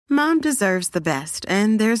Mom deserves the best,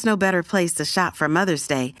 and there's no better place to shop for Mother's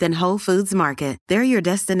Day than Whole Foods Market. They're your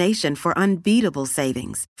destination for unbeatable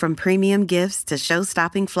savings, from premium gifts to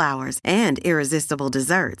show-stopping flowers and irresistible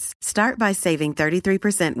desserts. Start by saving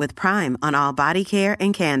 33% with Prime on all body care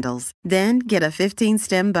and candles. Then get a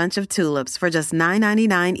 15-stem bunch of tulips for just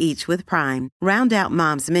 $9.99 each with Prime. Round out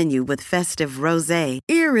Mom's menu with festive rosé,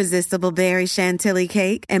 irresistible berry chantilly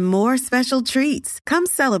cake, and more special treats. Come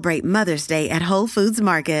celebrate Mother's Day at Whole Foods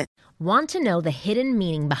Market. Want to know the hidden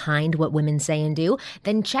meaning behind what women say and do?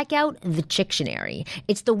 Then check out The Chictionary.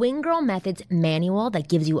 It's the Wing Girl Method's manual that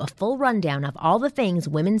gives you a full rundown of all the things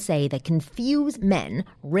women say that confuse men,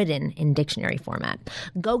 written in dictionary format.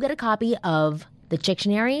 Go get a copy of The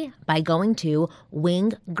Chictionary by going to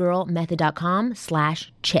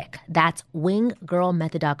winggirlmethod.com/chick. That's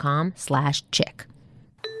winggirlmethod.com/chick.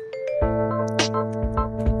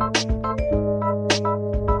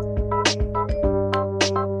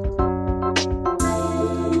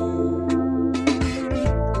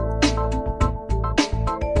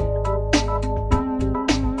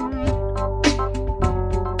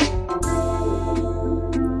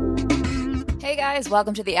 Hey guys,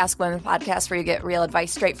 welcome to the Ask Women podcast where you get real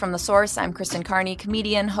advice straight from the source. I'm Kristen Carney,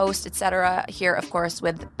 comedian, host, etc. Here, of course,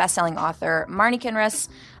 with best-selling author Marni Kinrys.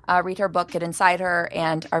 Read her book, Get Inside Her,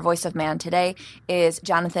 and our voice of man today is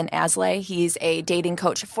Jonathan Aslay. He's a dating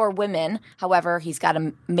coach for women. However, he's got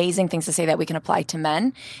amazing things to say that we can apply to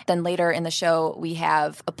men. Then later in the show, we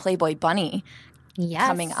have a Playboy bunny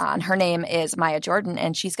coming on. Her name is Maya Jordan,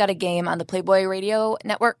 and she's got a game on the Playboy Radio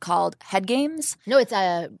Network called Head Games. No, it's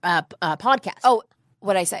a podcast. Oh,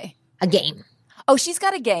 what'd I say? A game. Oh, she's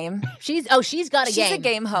got a game. She's got a game. She's a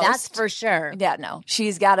game host. That's for sure. Yeah, no.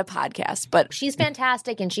 She's got a podcast, but she's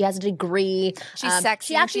fantastic and she has a degree. She's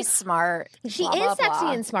sexy. She's smart. She is sexy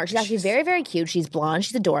and smart. She's actually very, very cute. She's blonde.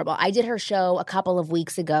 She's adorable. I did her show a couple of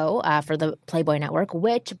weeks ago for the Playboy Network,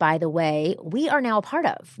 which, by the way, we are now a part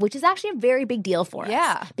of, which is actually a very big deal for us.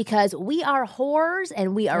 Yeah. Because we are whores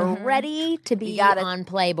and we are ready to be on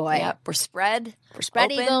Playboy. Yep. We're spread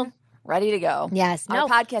open, eagle. Ready to go. Yes. Our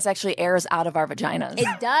podcast actually airs out of our vaginas.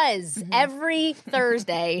 It does. Every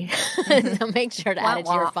Thursday. So make sure to add it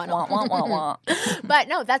to your funnel. But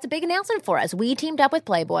no, that's a big announcement for us. We teamed up with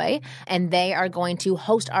Playboy, and they are going to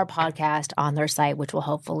host our podcast on their site, which will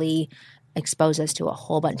hopefully expose us to a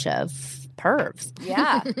whole bunch of pervs.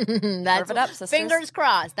 Yeah. That's Perv it up, sisters. Fingers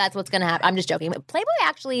crossed. That's what's going to happen. I'm just joking. But Playboy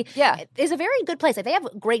actually is a very good place. Like, they have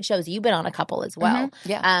great shows. You've been on a couple as well. Mm-hmm.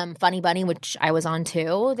 Yeah. Funny Bunny, which I was on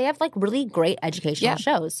too. They have like really great educational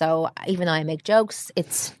shows. So even though I make jokes,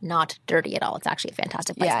 it's not dirty at all. It's actually a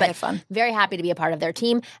fantastic place. Yeah, but I had fun. Very happy to be a part of their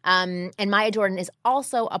team. And Maya Jordan is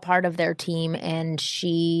also a part of their team, and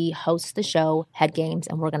she hosts the show Head Games,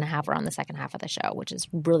 and we're going to have her on the second half of the show, which is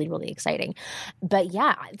really, really exciting. But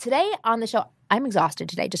yeah, today on the show, I'm exhausted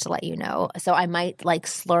today, just to let you know. So I might like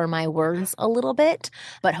slur my words a little bit,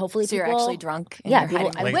 but hopefully you're actually drunk. Yeah,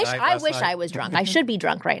 I wish I was drunk. I should be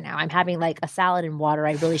drunk right now. I'm having like a salad and water.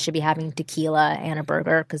 I really should be having tequila and a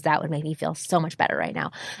burger because that would make me feel so much better right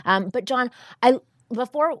now. But John,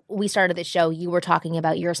 before we started the show, you were talking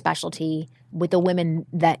about your specialty with the women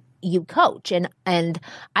that you coach, and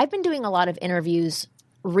I've been doing a lot of interviews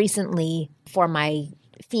recently for my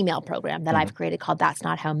female program that I've created called That's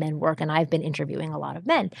Not How Men Work, and I've been interviewing a lot of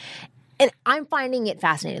men. And I'm finding it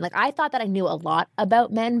fascinating. Like, I thought that I knew a lot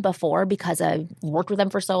about men before because I've worked with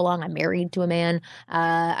them for so long. I'm married to a man.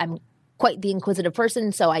 I'm quite the inquisitive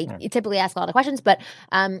person, so I typically ask a lot of questions. But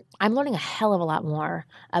I'm learning a hell of a lot more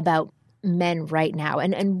about men right now.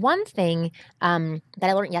 And one thing that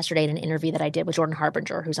I learned yesterday in an interview that I did with Jordan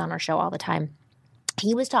Harbinger, who's on our show all the time,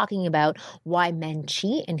 he was talking about why men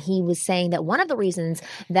cheat, and he was saying that one of the reasons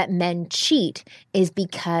that men cheat is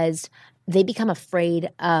because they become afraid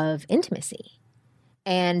of intimacy.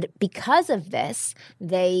 And because of this,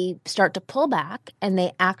 they start to pull back and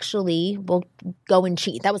they actually will go and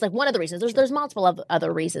cheat. That was like one of the reasons. There's multiple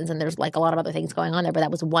other reasons, and there's like a lot of other things going on there, but that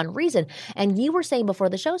was one reason. And you were saying before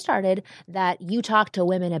the show started that you talk to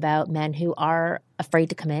women about men who are afraid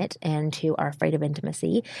to commit and who are afraid of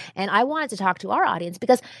intimacy. And I wanted to talk to our audience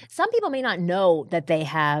because some people may not know that they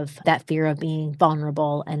have that fear of being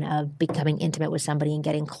vulnerable and of becoming intimate with somebody and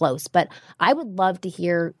getting close. But I would love to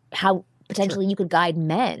hear how potentially you could guide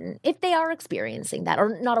men if they are experiencing that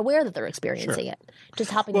or not aware that they're experiencing it. Just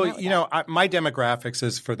helping them out with my demographics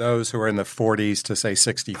is for those who are in the 40s to say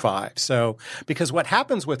 65. So because what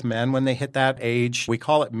happens with men when they hit that age, we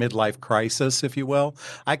call it midlife crisis, if you will.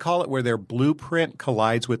 I call it where their blueprint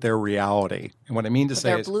collides with their reality. And what I mean to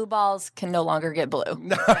say is blue balls can no longer get blue.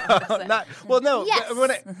 No.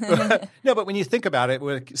 No, but when you think about it,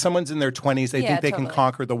 when someone's in their 20s, they think they can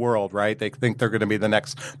conquer the world, right? They think they're going to be the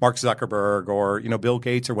next Mark Zuckerberg or, Bill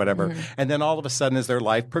Gates or whatever. Mm-hmm. And then all of a sudden, as their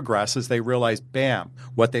life progresses, they realize, bam,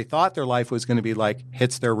 what they thought their life was going to be like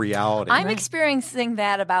hits their reality. I'm experiencing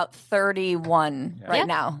that about 31 right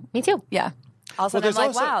now. Me too. Yeah. Also, I'm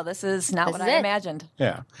like, wow, this is not what I imagined.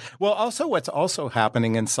 Yeah. Well, also what's also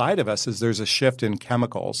happening inside of us is there's a shift in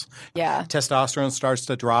chemicals. Yeah. Testosterone starts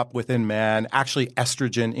to drop within men. Actually,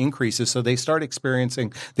 estrogen increases. So they start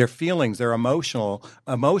experiencing their feelings, their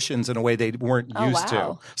emotions in a way they weren't used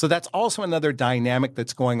to. So that's also another dynamic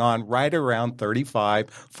that's going on right around 35,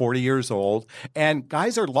 40 years old. And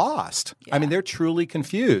guys are lost. Yeah. I mean, they're truly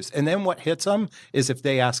confused. And then what hits them is if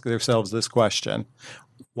they ask themselves this question,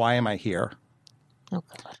 why am I here? Oh,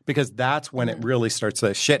 because that's when it really starts.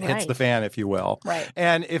 The shit hits the fan, if you will. Right.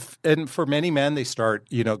 And for many men, they start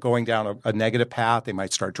going down a negative path. They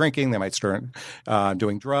might start drinking. They might start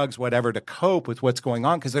doing drugs, whatever, to cope with what's going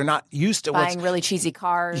on because they're not used to buying really cheesy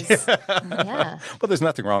cars. Yeah. Well, there's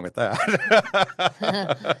nothing wrong with that.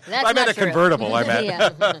 I meant a convertible. I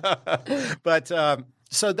meant. But.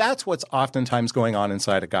 So that's what's oftentimes going on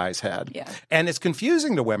inside a guy's head. Yeah. And it's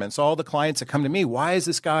confusing to women. So all the clients that come to me, why is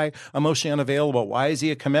this guy emotionally unavailable? Why is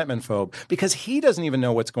he a commitment phobe? Because he doesn't even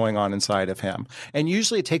know what's going on inside of him. And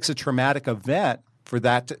usually it takes a traumatic event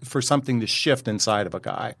for something to shift inside of a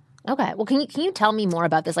guy. Okay. Well, can you tell me more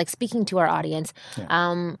about this? Like speaking to our audience,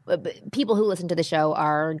 people who listen to the show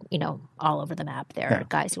are, all over the map. There are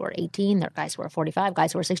guys who are 18, there are guys who are 45,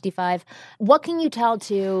 guys who are 65. What can you tell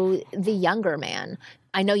to the younger man?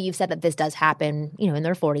 I know you've said that this does happen, in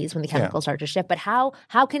their 40s when the chemicals start to shift, but how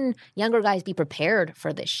can younger guys be prepared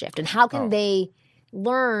for this shift? And how can they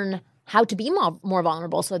learn how to be more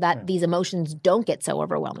vulnerable so that these emotions don't get so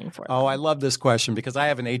overwhelming for them? Oh, I love this question because I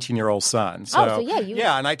have an 18-year-old son.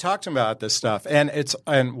 And I talked to him about this stuff.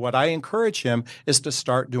 And what I encourage him is to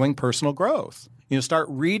start doing personal growth. Start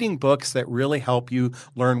reading books that really help you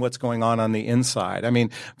learn what's going on the inside. I mean,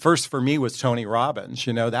 first for me was Tony Robbins.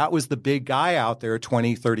 That was the big guy out there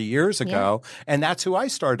 20, 30 years ago. Yeah. And that's who I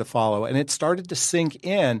started to follow. And it started to sink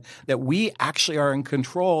in that we actually are in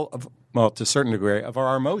control of, well, to a certain degree, of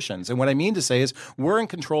our emotions. And what I mean to say is we're in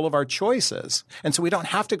control of our choices. And so we don't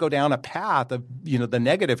have to go down a path of, the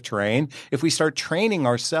negative train if we start training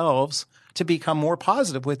ourselves to become more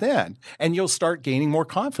positive within. And you'll start gaining more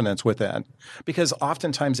confidence within because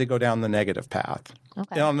oftentimes they go down the negative path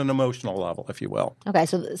on an emotional level, if you will. Okay.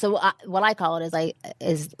 So what I call it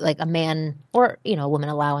is like a man or, a woman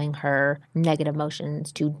allowing her negative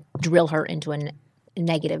emotions to drill her into a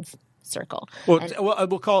negative circle. Well,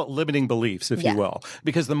 we'll call it limiting beliefs, if you will,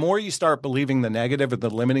 because the more you start believing the negative or the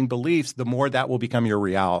limiting beliefs, the more that will become your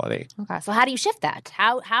reality. Okay. So how do you shift that?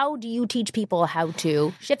 How do you teach people how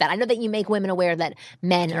to shift that? I know that you make women aware that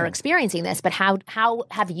men are experiencing this, but how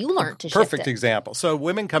have you learned to shift it? Perfect example. So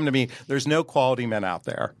women come to me, there's no quality men out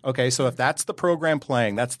there. Okay. So if that's the program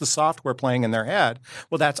playing, that's the software playing in their head,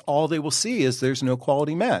 well, that's all they will see is there's no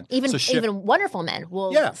quality men. Even wonderful men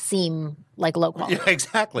will seem like low quality. Yeah,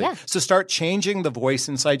 exactly. Yeah. So start changing the voice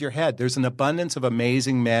inside your head. There's an abundance of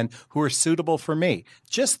amazing men who are suitable for me.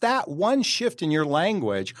 Just that one shift in your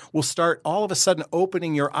language will start all of a sudden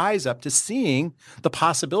opening your eyes up to seeing the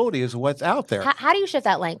possibilities of what's out there. How do you shift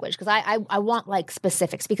that language? Because I want like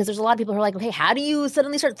specifics because there's a lot of people who are like, okay, how do you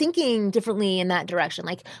suddenly start thinking differently in that direction?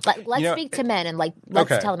 Like let's speak to men and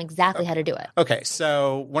let's tell them exactly how to do it. Okay.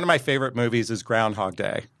 So one of my favorite movies is Groundhog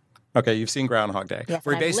Day. Okay, you've seen Groundhog Day,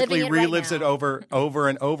 where he basically relives it over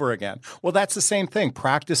and over again. Well, that's the same thing.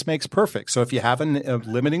 Practice makes perfect. So if you have a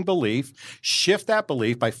limiting belief, shift that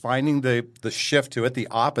belief by finding the shift to it, the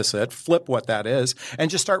opposite, flip what that is, and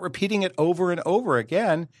just start repeating it over and over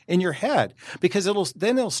again in your head because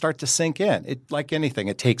it'll start to sink in. It, like anything,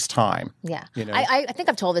 it takes time. Yeah. I think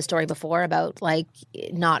I've told this story before about like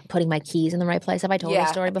not putting my keys in the right place. Have I told this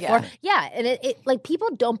story before? Yeah. And it like people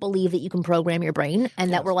don't believe that you can program your brain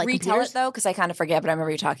and that we're like tell it though, because I kind of forget, but I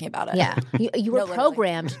remember you talking about it. Yeah, you were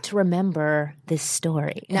programmed to remember this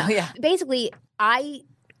story. No, basically, I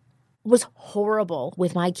was horrible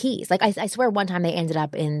with my keys. Like, I swear one time they ended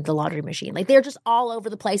up in the laundry machine. Like, they're just all over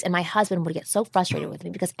the place. And my husband would get so frustrated with me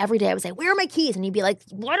because every day I would say, where are my keys? And he'd be like,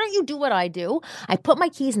 why don't you do what I do? I put my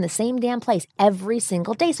keys in the same damn place every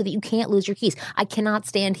single day so that you can't lose your keys. I cannot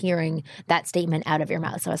stand hearing that statement out of your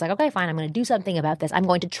mouth. So I was like, okay, fine. I'm going to do something about this. I'm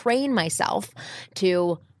going to train myself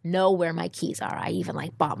to know where my keys are. I even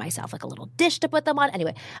like bought myself like a little dish to put them on.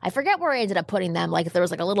 Anyway, I forget where I ended up putting them. Like, there was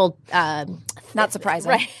like a little not surprising.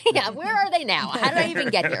 Right. Yeah. Where are they now? How did I even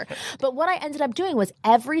get here? But what I ended up doing was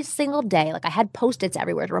every single day, like I had Post-its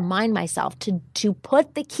everywhere to remind myself to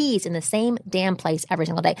put the keys in the same damn place every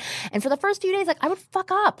single day. And for the first few days, like I would fuck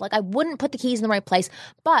up. Like I wouldn't put the keys in the right place.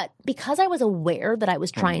 But because I was aware that I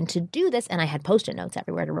was trying to do this and I had Post-it notes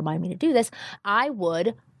everywhere to remind me to do this, I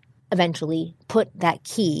would eventually put the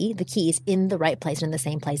keys in the right place and in the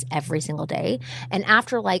same place every single day. And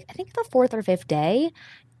after like, I think the 4th or 5th day,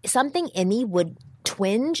 something in me would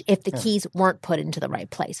twinge if the keys weren't put into the right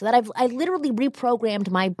place. So that I literally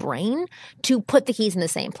reprogrammed my brain to put the keys in the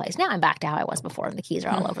same place. Now I'm back to how I was before and the keys are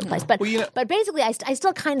all over the place. But but basically I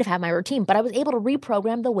still kind of have my routine, but I was able to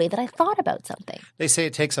reprogram the way that I thought about something. They say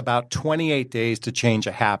it takes about 28 days to change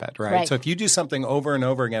a habit, right? So if you do something over and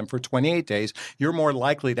over again for 28 days, you're more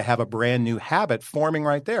likely to have a brand new habit forming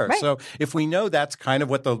right there. Right. So if we know that's kind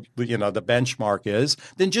of what the benchmark is,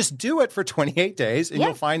 then just do it for 28 days and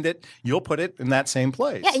you'll find that you'll put it in that same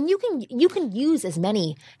place. Yeah, and you can use as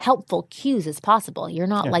many helpful cues as possible. You're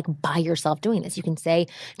not like by yourself doing this. You can say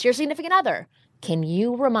to your significant other, can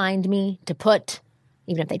you remind me to put,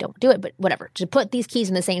 even if they don't do it, but whatever, to put these keys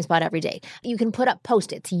in the same spot every day. You can put up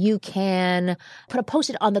Post-its. You can put a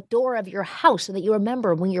Post-it on the door of your house so that you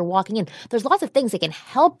remember when you're walking in. There's lots of things that can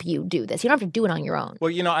help you do this. You don't have to do it on your own.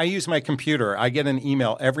 Well, I use my computer. I get an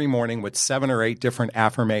email every morning with 7 or 8 different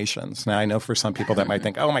affirmations. Now, I know for some people that might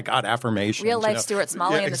think, oh my God, affirmations. Real life Stuart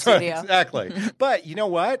Smalley in the studio. Exactly. But you know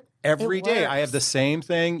what? Every day I have the same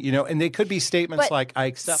thing, and they could be statements like, I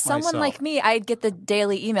accept myself. Someone like me, I'd get the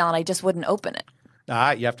daily email and I just wouldn't open it.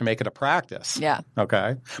 You have to make it a practice. Yeah.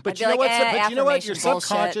 Okay. But you know what? Your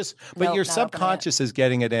subconscious, your subconscious is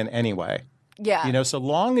getting it in anyway. Yeah. So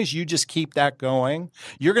long as you just keep that going,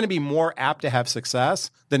 you're going to be more apt to have success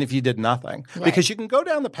than if you did nothing. Right. Because you can go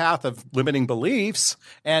down the path of limiting beliefs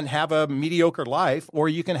and have a mediocre life, or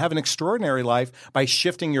you can have an extraordinary life by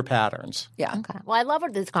shifting your patterns. Yeah. Okay. Well, I love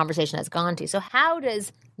where this conversation has gone to. So how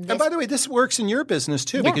does And by the way, this works in your business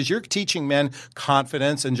too, because you're teaching men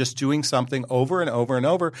confidence and just doing something over and over and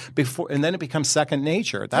over and then it becomes second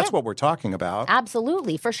nature. That's what we're talking about.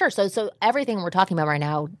 Absolutely, for sure. So everything we're talking about right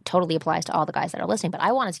now totally applies to all the guys that are listening. But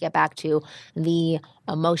I wanted to get back to the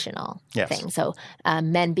emotional thing. So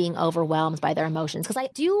men being overwhelmed by their emotions. Because I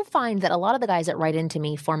do find that a lot of the guys that write into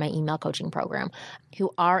me for my email coaching program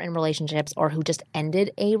who are in relationships or who just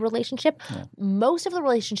ended a relationship, most of the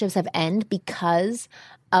relationships have ended because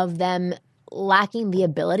of them lacking the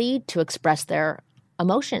ability to express their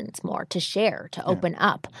emotions more, to share, to open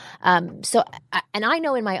up. And I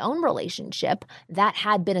know in my own relationship that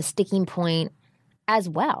had been a sticking point as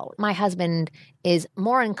well. My husband is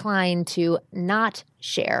more inclined to not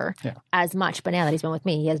share as much, but now that he's been with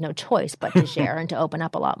me, he has no choice but to share and to open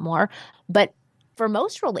up a lot more. But for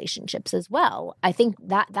most relationships as well, I think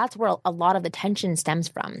that's where a lot of the tension stems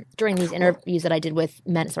from. During these interviews that I did with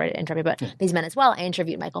men, sorry to interrupt you, but these men as well, I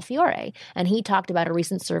interviewed Michael Fiore, and he talked about a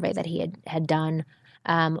recent survey that he had done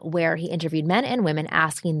where he interviewed men and women,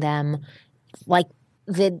 asking them like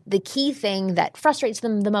the key thing that frustrates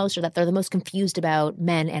them the most or that they're the most confused about,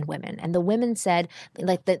 men and women. And the women said,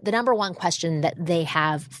 like, the number one question that they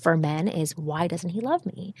have for men is, why doesn't he love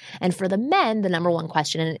me? And for the men, the number one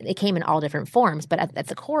question, and it came in all different forms, but at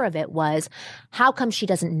the core of it was, how come she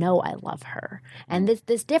doesn't know I love her? And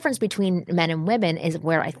this difference between men and women is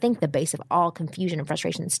where I think the base of all confusion and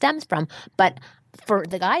frustration stems from. But for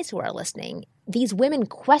the guys who are listening, these women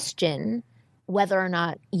question whether or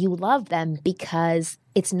not you love them because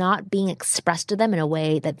it's not being expressed to them in a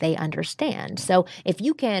way that they understand. So if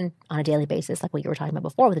you can, on a daily basis, like what you were talking about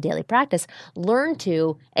before with a daily practice, learn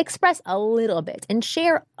to express a little bit and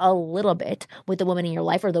share a little bit with the woman in your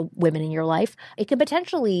life or the women in your life, it can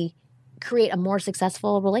potentially create a more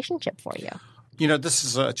successful relationship for you. This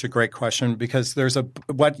is such a great question because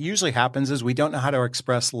what usually happens is we don't know how to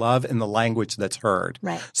express love in the language that's heard.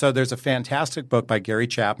 Right. So there's a fantastic book by Gary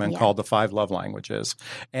Chapman called The 5 Love Languages.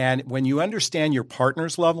 And when you understand your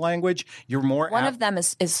partner's love language, you're more One of them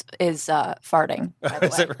is farting, by the way.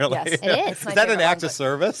 Is it really? Yes, it is. Is that an act of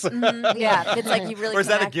service? Mm-hmm. Yeah. It's like you really Or is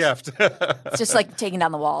that a gift? It's just like taking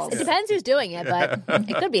down the walls. It depends who's doing it, but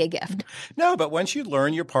it could be a gift. No, but once you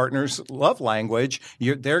learn your partner's love language,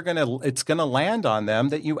 it's going to land depend on them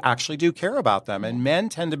that you actually do care about them. And men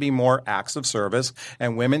tend to be more acts of service,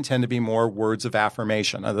 and women tend to be more words of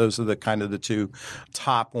affirmation. Those are the kind of the two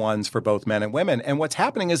top ones for both men and women. And what's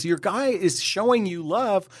happening is your guy is showing you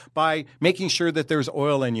love by making sure that there's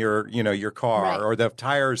oil in your car, right, or the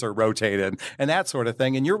tires are rotated and that sort of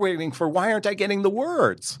thing. And you're waiting for, why aren't I getting the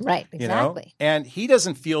words? Right, exactly. And he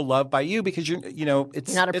doesn't feel loved by you because you're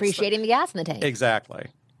not appreciating the gas in the tank. Exactly.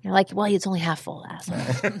 You're like, well, it's only half full, asshole.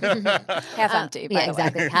 Half empty. Yeah,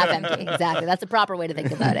 exactly. Half empty. Exactly. That's the proper way to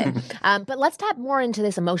think about it. But let's tap more into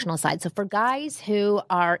this emotional side. So for guys who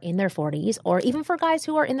are in their 40s, or even for guys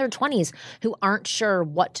who are in their 20s who aren't sure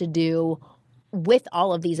what to do with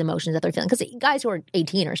all of these emotions that they're feeling, because guys who are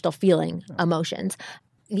 18 are still feeling emotions,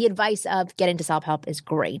 the advice of get into self-help is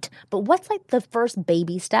great. But what's like the first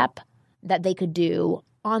baby step that they could do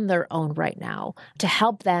on their own right now to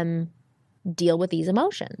help them deal with these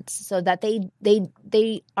emotions so that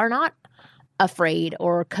they are not afraid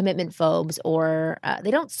or commitment phobes, or they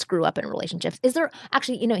don't screw up in relationships? Is there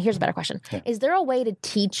actually, here's a better question. Yeah. Is there a way to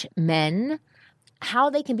teach men how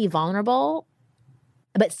they can be vulnerable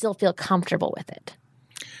but still feel comfortable with it?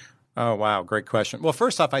 Oh, wow. Great question. Well,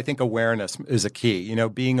 first off, I think awareness is a key,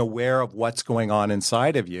 being aware of what's going on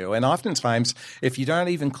inside of you. And oftentimes, if you're not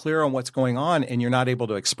even clear on what's going on and you're not able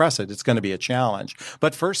to express it, it's going to be a challenge.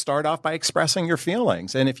 But first, start off by expressing your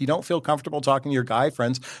feelings. And if you don't feel comfortable talking to your guy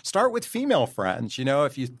friends, start with female friends.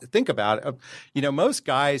 If you think about it, most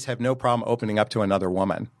guys have no problem opening up to another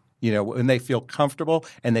woman. When they feel comfortable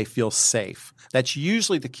and they feel safe. That's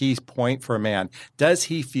usually the key point for a man. Does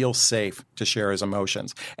he feel safe to share his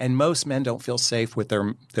emotions? And most men don't feel safe with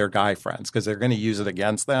their guy friends because they're going to use it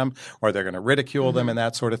against them, or they're going to ridicule them and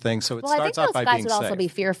that sort of thing. So it starts off by being safe. I think those guys would also be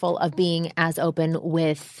fearful of being as open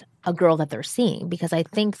with a girl that they're seeing, because I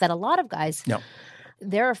think that a lot of guys,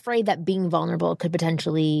 they're afraid that being vulnerable could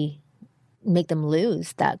potentially make them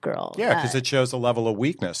lose that girl. Yeah, because it shows a level of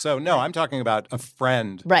weakness. So, no, I'm talking about a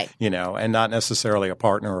friend, right? And not necessarily a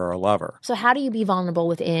partner or a lover. So how do you be vulnerable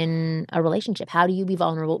within a relationship? How do you be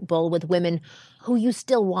vulnerable with women who you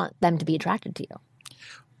still want them to be attracted to you?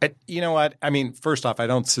 You know what? I mean, first off, I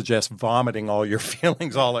don't suggest vomiting all your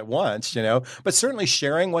feelings all at once, but certainly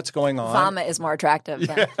sharing what's going on. Vomit is more attractive.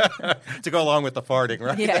 To go along with the farting,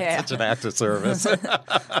 right? That's such an act of service.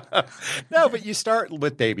 No, but you start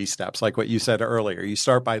with baby steps, like what you said earlier. You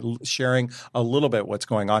start by sharing a little bit what's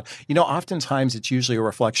going on. Oftentimes it's usually a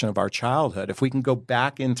reflection of our childhood. If we can go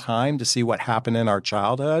back in time to see what happened in our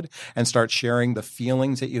childhood and start sharing the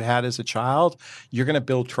feelings that you had as a child, you're going to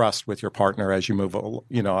build trust with your partner as you move,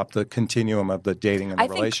 up the continuum of the dating and the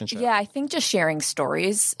relationship. I think just sharing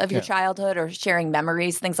stories of your childhood or sharing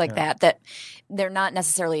memories, things like that they're not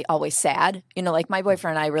necessarily always sad. Like my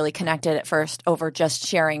boyfriend and I really connected at first over just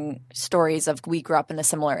sharing stories of we grew up in a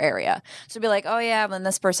similar area. So it'd be like, oh yeah, when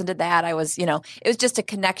this person did that, I was, it was just a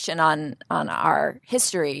connection on our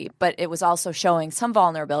history, but it was also showing some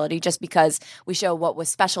vulnerability just because we show what was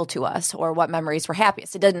special to us or what memories were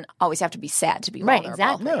happiest. It didn't always have to be sad to be vulnerable. Right,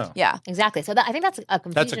 exactly. No. Yeah. Exactly. So I think that's a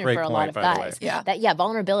confusion for a lot of guys. That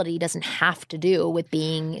vulnerability doesn't have to do with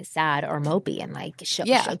being sad or mopey and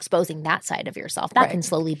exposing that side of yourself. That can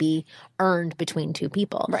slowly be earned between two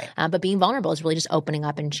people. Right. But being vulnerable is really just opening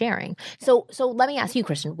up and sharing. So let me ask you,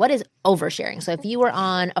 Kristen, what is oversharing? So if you were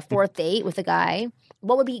on a fourth date with a guy,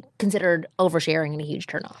 what would be considered oversharing and a huge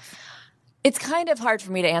turnoff? It's kind of hard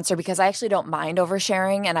for me to answer because I actually don't mind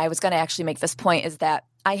oversharing. And I was going to actually make this point is that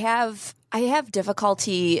I have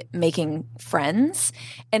difficulty making friends.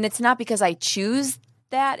 And it's not because I choose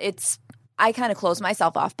that. I kind of close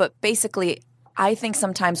myself off. But basically, I think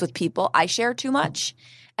sometimes with people, I share too much.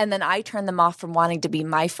 And then I turn them off from wanting to be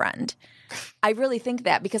my friend. I really think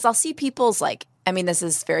that because I'll see people's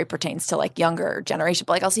this very pertains to younger generation,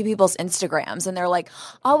 but I'll see people's Instagrams and they're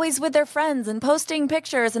always with their friends and posting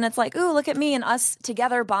pictures. And it's ooh, look at me and us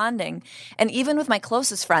together bonding. And even with my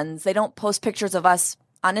closest friends, they don't post pictures of us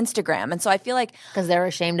on Instagram. And so I feel because they're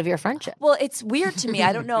ashamed of your friendship. Well, it's weird to me.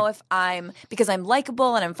 I don't know if because I'm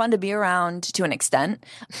likable and I'm fun to be around to an extent.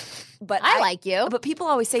 But I like you. But people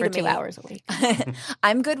always say for to me 2 hours a week.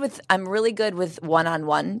 I'm really good with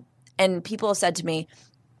one-on-one. And people have said to me,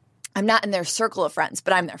 I'm not in their circle of friends,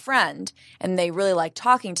 but I'm their friend. And they really like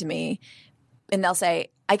talking to me. And they'll say,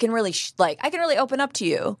 I can really open up to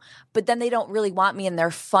you, but then they don't really want me in their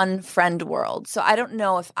fun friend world. So I don't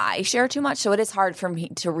know if I share too much. So it is hard for me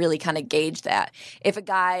to really kind of gauge that. If a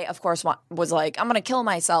guy, of course, was I'm going to kill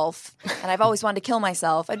myself, and I've always wanted to kill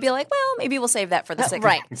myself, I'd be like, well, maybe we'll save that for the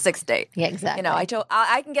sixth date. Yeah, exactly.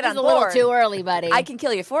 I can get on board. It's a little too early, buddy. I can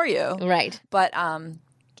kill you for you. Right. But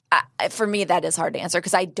for me, that is hard to answer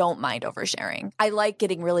because I don't mind oversharing. I like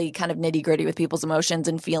getting really kind of nitty gritty with people's emotions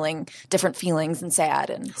and feeling different feelings and sad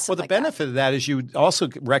and stuff. Well, the benefit of that is you also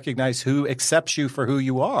recognize who accepts you for who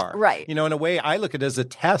you are. Right. In a way, I look at it as a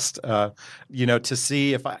test, to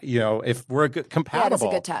see if we're compatible. Yeah, it's a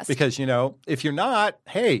good test. Because, if you're not,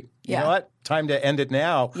 hey, you know what? Time to end it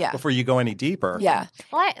now before you go any deeper. Yeah.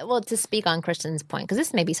 Well, to speak on Kristen's point, because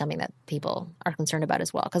this may be something that people are concerned about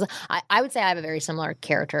as well. Because I would say I have a very similar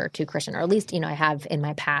character to Kristen, or at least, I have in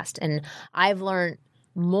my past. And I've learned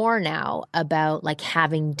more now about like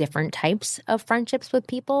having different types of friendships with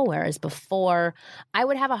people. Whereas before, I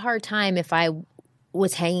would have a hard time if I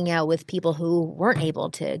was hanging out with people who weren't able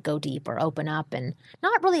to go deep or open up and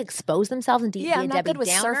not really expose themselves and be I'm not Debbie good with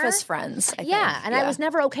Downer. surface friends. I was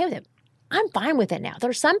never okay with it. I'm fine with it now. There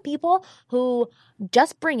are some people who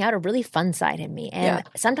just bring out a really fun side in me. And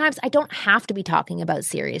sometimes I don't have to be talking about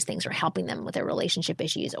serious things or helping them with their relationship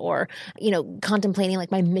issues or, contemplating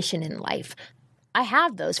like my mission in life. I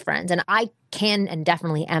have those friends and I can and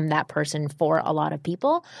definitely am that person for a lot of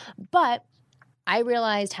people. But I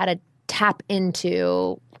realized how to tap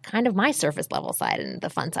into kind of my surface level side and the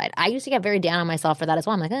fun side. I used to get very down on myself for that as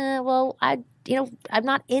well. I'm like, I'm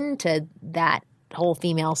not into that whole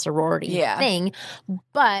female sorority thing,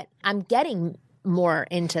 but I'm getting more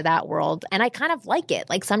into that world and I kind of like it.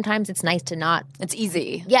 Like sometimes it's nice to not – it's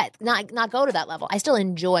easy. Yeah, not go to that level. I still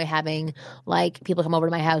enjoy having like people come over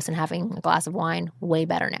to my house and having a glass of wine way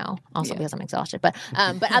better now, also because I'm exhausted. But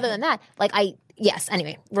other than that, like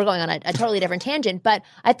anyway, we're going on a totally different tangent, but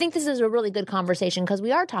I think this is a really good conversation because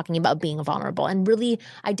we are talking about being vulnerable and really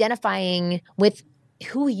identifying with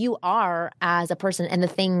who you are as a person and the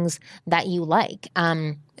things that you like.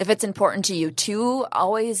 If it's important to you too,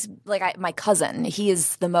 always my cousin, he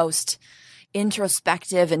is the most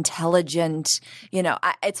introspective, intelligent,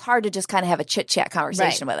 it's hard to just kind of have a chit chat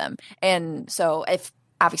conversation with him. And so if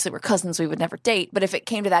obviously we're cousins, we would never date, but if it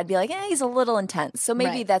came to that, I'd be like, he's a little intense. So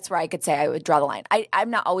maybe that's where I could say I would draw the line. I'm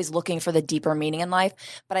not always looking for the deper meaning in life,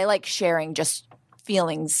 but I like sharing just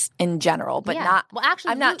feelings in general, but not. Well,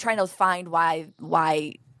 actually, I'm not trying to find why.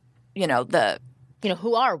 Who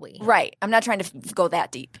are we? Right. I'm not trying to go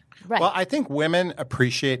that deep. Right. Well, I think women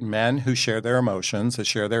appreciate men who share their emotions, that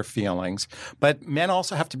share their feelings, but men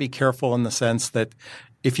also have to be careful in the sense that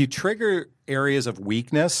if you trigger areas of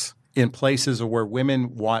weakness in places where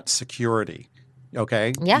women want security.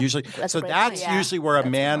 Okay. Yeah. Usually, that's usually where a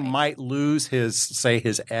man might lose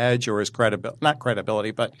his edge or his credibility, not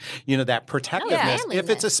credibility, but that protectiveness if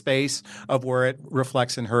it's a space of where it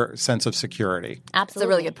reflects in her sense of security. Absolutely. That's a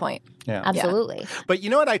really good point. Yeah. Absolutely. But you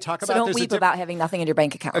know what I talk about? So don't weep about having nothing in your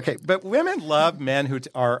bank account. Okay. But women love men who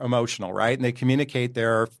are emotional, right? And they communicate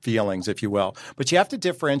their feelings, if you will. But you have to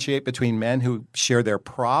differentiate between men who share their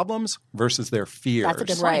problems versus their fears. That's a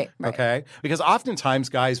good point. Right. Okay? Because oftentimes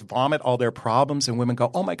guys vomit all their problems and women go,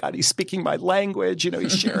 oh my God, he's speaking my language.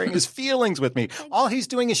 He's sharing his feelings with me. All he's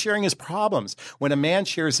doing is sharing his problems. When a man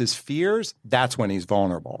shares his fears, that's when he's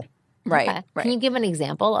vulnerable. Right, okay. Right. Can you give an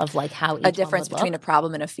example of like how each a difference between a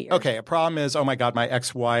problem and a fear? Okay, a problem is, oh my God, my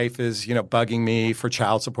ex-wife is, bugging me for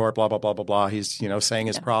child support, blah, blah, blah, blah, blah. He's, saying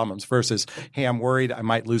his problems versus, hey, I'm worried I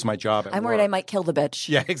might lose my job at I'm work. worried I might kill the bitch.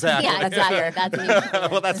 Yeah, exactly. Yeah,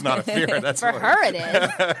 that's well, that's not a fear. That's for her it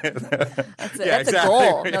is. That's a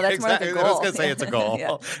goal. No, that's more like a goal. I was going to say it's a goal.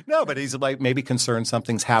 Yeah. No, but he's like maybe concerned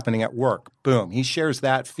something's happening at work. Boom. He shares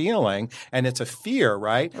that feeling and it's a fear,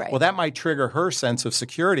 right? Well, that might trigger her sense of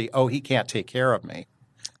security. Oh, he can't take care of me.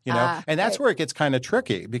 And that's where it gets kind of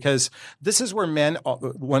tricky because this is where men,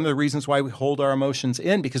 one of the reasons why we hold our emotions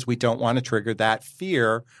in because we don't want to trigger that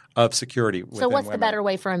fear of security within So what's women. the better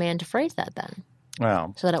way for a man to phrase that then?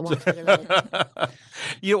 Well, so that it won't really...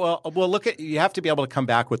 you have to be able to come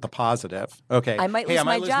back with the positive. Okay. I might lose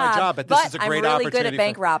my job, but this is a great opportunity. I'm really good at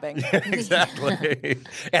bank robbing. Exactly.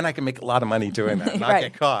 And I can make a lot of money doing that, not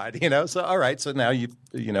get caught, So, all right. So now you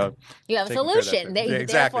have a solution.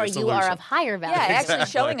 Therefore, you are of higher value. Yeah, actually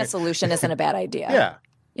showing a solution isn't a bad idea. Yeah.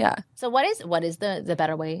 Yeah. So what is the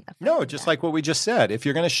better way? No, just like what we just said. If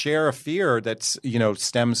you're going to share a fear that's,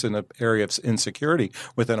 stems in the area of insecurity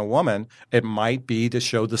within a woman, it might be to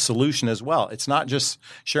show the solution as well. It's not just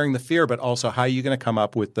sharing the fear, but also how you're going to come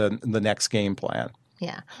up with the next game plan.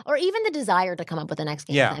 Yeah. Or even the desire to come up with the next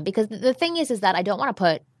game plan. Because the thing is that I don't want to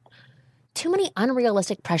put too many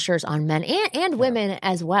unrealistic pressures on men and women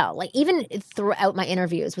as well. Like even throughout my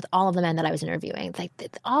interviews with all of the men that I was interviewing, it's like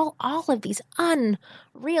all of these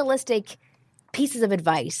unrealistic pieces of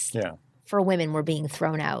advice for women were being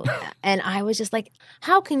thrown out. And I was just like,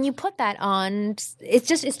 how can you put that on? It's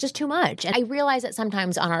just too much. And I realize that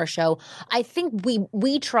sometimes on our show, I think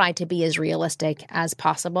we try to be as realistic as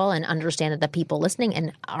possible and understand that the people listening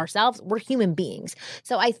and ourselves, we're human beings.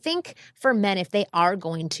 So I think for men, if they are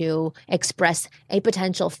going to express a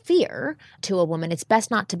potential fear to a woman, it's best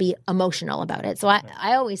not to be emotional about it. So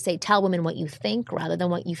I always say, tell women what you think rather than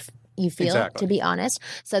what you feel, exactly, to be honest,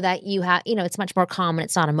 so that you have, it's much more calm and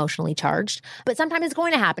it's not emotionally charged. But sometimes it's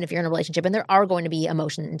going to happen if you're in a relationship, and there are going to be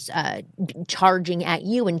emotions charging at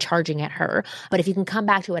you and charging at her. But if you can come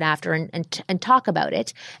back to it after and talk about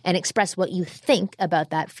it and express what you think about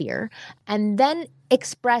that fear, and then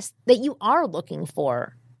express that you are looking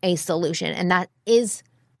for a solution, and that is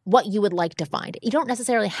what you would like to find. You don't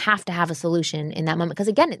necessarily have to have a solution in that moment, because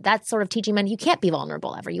again, that's sort of teaching men you can't be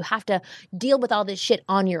vulnerable ever. You have to deal with all this shit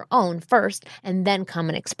on your own first and then come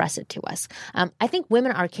and express it to us. I think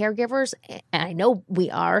women are caregivers, and I know we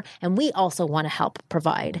are, and we also want to help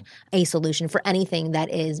provide a solution for anything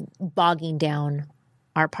that is bogging down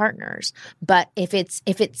our partners. But if it's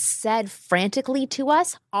said frantically to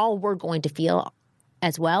us, all we're going to feel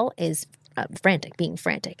as well is being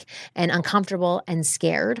frantic and uncomfortable and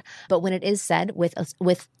scared. But when it is said with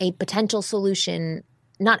a potential solution,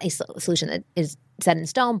 not a solution that is set in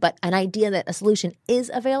stone, but an idea that a solution is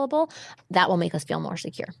available, that will make us feel more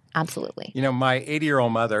secure. Absolutely. My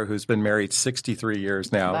 80-year-old mother, who's been married 63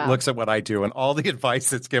 years now, wow, looks at what I do and all the advice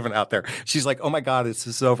that's given out there. She's like, oh my God, this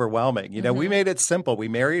is overwhelming. We made it simple. We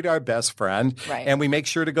married our best friend, right, and we make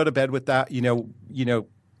sure to go to bed with that,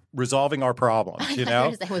 resolving our problems,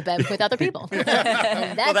 with other people. And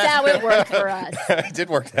that's how it worked for us. It did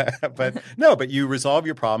work, but you resolve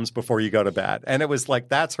your problems before you go to bed. And it was like,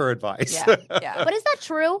 that's her advice. Yeah. But is that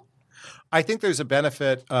true? I think there's a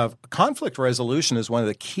benefit of conflict resolution is one of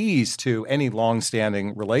the keys to any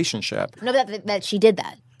long-standing relationship. No, that she did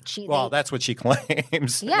that. That's what she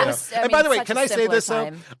claims. Yes. And by the way, can I say this,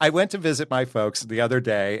 though? I went to visit my folks the other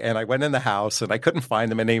day, and I went in the house, and I couldn't find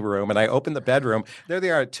them in any room, and I opened the bedroom. There they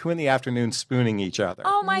are at 2 p.m. spooning each other.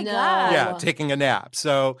 Oh, my God. Yeah, taking a nap.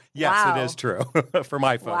 So, yes, wow, it is true for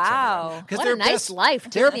my folks. Wow. What a nice life,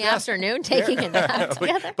 2 p.m, taking a nap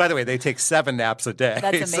together. By the way, they take 7 naps a day.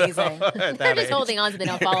 That's amazing. They're just holding on so they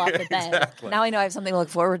don't fall off the bed. Exactly. Now I know I have something to look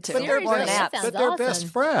forward to. But they're best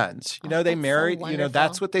friends. They married,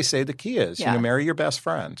 that's what they say the key is. Marry your best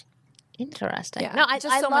friend. Interesting. Yeah. No,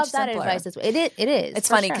 I love that advice. It is. It's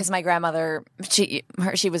funny because my grandmother, she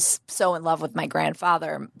was so in love with my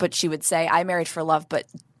grandfather, but she would say, I married for love, but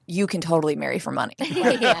you can totally marry for money.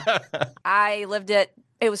 I lived it.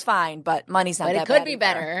 It was fine, but money's not that bad. But it could be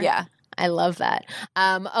better. Yeah. I love that.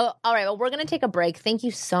 All right. Well, we're going to take a break. Thank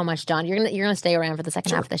you so much, John. You're going to stay around for the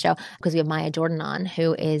second half of the show because we have Maya Jordan on,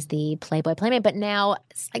 who is the Playboy Playmate, but now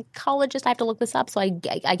psychologist. I have to look this up so I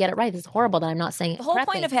get it right. This is horrible that I'm not saying it correctly. The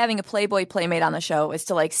whole point of having a Playboy Playmate on the show is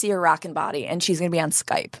to see her rockin' body, and she's going to be on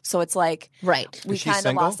Skype. So it's right. We kind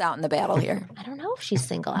of lost out in the battle here. I don't know if she's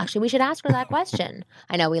single. Actually, we should ask her that question.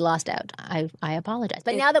 I know we lost out. I apologize.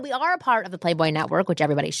 But now that we are a part of the Playboy Network, which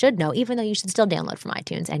everybody should know, even though you should still download from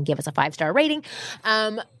iTunes and give us a 5-star rating,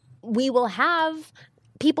 we will have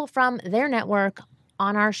people from their network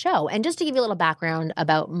on our show. And just to give you a little background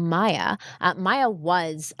about Maya, Maya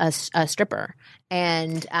was a stripper.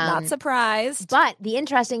 And not surprised. But the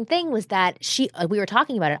interesting thing was that we were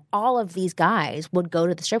talking about it, all of these guys would go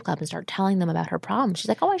to the strip club and start telling them about her problems. She's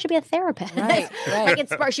like, oh, I should be a therapist. Right.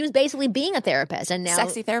 She was basically being a therapist. And now,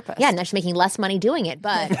 sexy therapist. Yeah, now she's making less money doing it.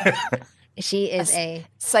 But she is a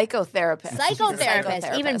psychotherapist.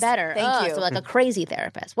 Psychotherapist, even better. Thank you. So a crazy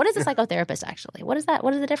therapist. What is a psychotherapist actually? What is that?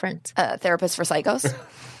 What is the difference? Therapist for psychos.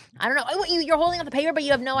 I don't know. You're holding up the paper, but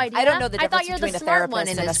you have no idea. I don't know the difference between a therapist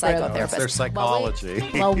and a psychotherapist. It's their psychology.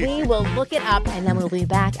 Well, we will look it up, and then we'll be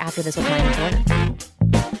back after this with Maya Jordan.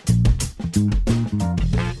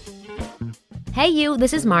 Hey you,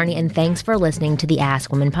 this is Marnie, and thanks for listening to the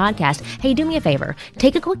Ask Women podcast. Hey, do me a favor.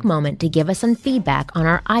 Take a quick moment to give us some feedback on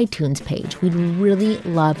our iTunes page. We'd really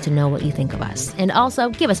love to know what you think of us. And also,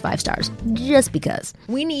 give us 5 stars, just because.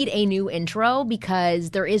 We need a new intro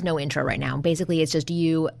because there is no intro right now. Basically, it's just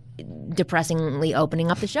you depressingly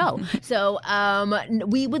opening up the show. So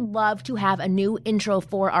we would love to have a new intro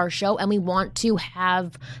for our show, and we want to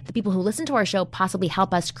have the people who listen to our show possibly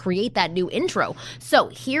help us create that new intro. So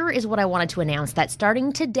here is what I wanted to announce, that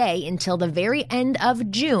starting today until the very end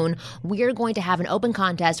of June, we are going to have an open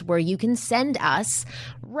contest where you can send us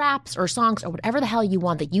raps or songs or whatever the hell you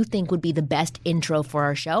want that you think would be the best intro for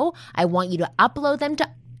our show. I want you to upload them to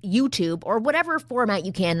YouTube or whatever format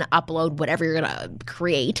you can upload, whatever you're going to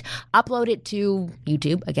create, upload it to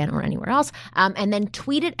YouTube, again, or anywhere else, and then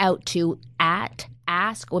tweet it out to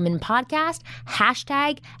 @AskWomenPodcast,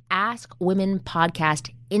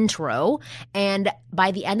 #AskWomenPodcast intro. And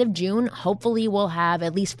by the end of June, hopefully we'll have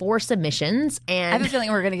at least 4 submissions. And I have a feeling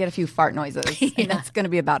we're going to get a few fart noises. And that's going to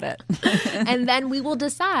be about it. And then we will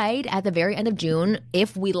decide at the very end of June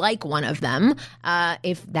if we like one of them,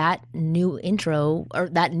 if that new intro or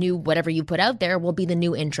that new whatever you put out there will be the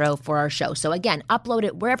new intro for our show. So again, upload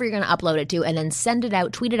it wherever you're going to upload it to, and then send it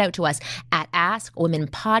out, tweet it out to us at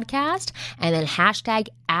 @AskWomenPodcast, and then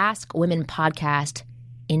 #AskWomenPodcast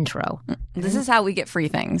intro. This is how we get free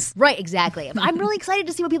things. Right, exactly. I'm really excited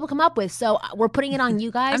to see what people come up with. So we're putting it on you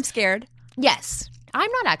guys. I'm scared. Yes. I'm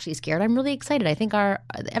not actually scared. I'm really excited. I think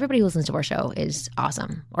everybody who listens to our show is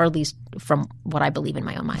awesome, or at least from what I believe in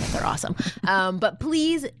my own mind, they're awesome. But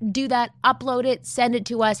please do that. Upload it, send it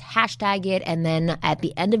to us, hashtag it, and then at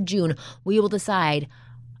the end of June, we will decide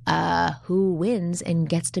who wins and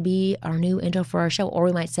gets to be our new intro for our show. Or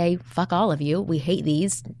we might say, fuck all of you. We hate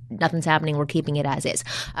these. Nothing's happening. We're keeping it as is.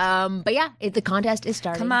 But yeah, the contest is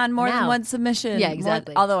starting. Come on, more than one submission. Yeah,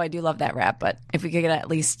 exactly. Although I do love that rap, but if we could get at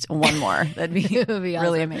least one more, that'd be, it would be awesome.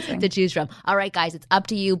 Really amazing to choose from. All right, guys, it's up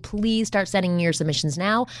to you. Please start sending your submissions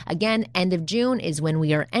now. Again, end of June is when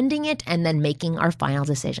we are ending it and then making our final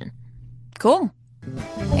decision. Cool.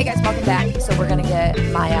 Hey guys, welcome back. So we're going to get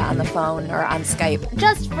Maya on the phone or on Skype.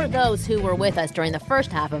 Just for those who were with us during the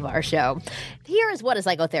first half of our show, here is what a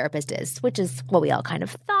psychotherapist is, which is what we all kind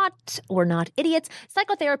of thought. We're not idiots.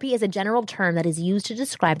 Psychotherapy is a general term that is used to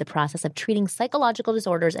describe the process of treating psychological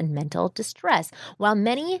disorders and mental distress. While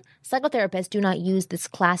many psychotherapists do not use this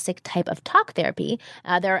classic type of talk therapy,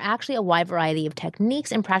 there are actually a wide variety of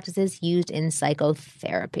techniques and practices used in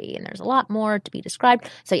psychotherapy. And there's a lot more to be described.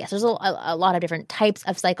 So yes, there's a lot of different types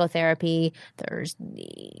of psychotherapy. There's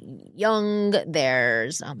Jung,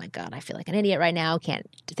 there's, oh my God, I feel like an idiot right now. Can't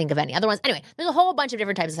think of any other ones. Anyway, there's a whole bunch of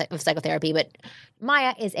different types of psychotherapy, but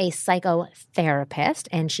Maya is a psychotherapist,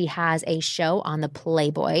 and she has a show on the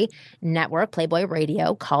Playboy Network, Playboy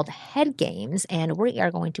Radio, called Head Games, and we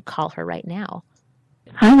are going to call her right now.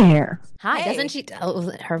 Hi there. Hi. Hey. Doesn't she?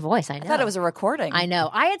 Oh, her voice. I know. I thought it was a recording. I know.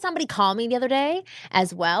 I had somebody call me the other day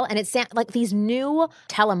as well, and it sounded like these new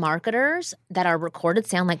telemarketers that are recorded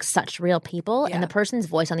sound like such real people. Yeah. And the person's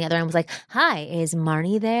voice on the other end was like, "Hi, is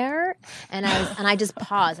Marnie there?" And I just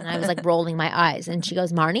paused and I was like rolling my eyes, and she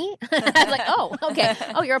goes, "Marnie?" I was like, "Oh, okay.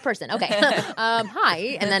 Oh, you're a person. Okay.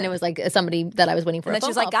 Hi." And then it was like somebody that I was waiting for. And then she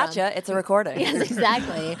was like, "Gotcha. From. It's a recording." Yes,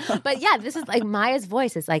 exactly. But yeah, this is like Maya's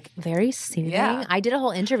voice is like very soothing. Yeah. I did a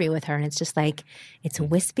whole interview with her, and it's just like it's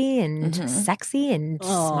wispy and sexy and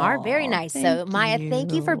smart. Very nice. So Maya,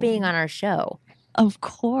 thank you for being on our show. Of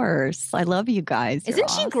course. I love you guys. Isn't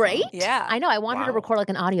she great? Yeah. I know. I want her to record like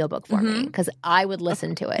an audiobook for me because I would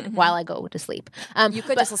listen to it while I go to sleep. You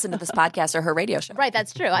could just listen to this podcast or her radio show. Right,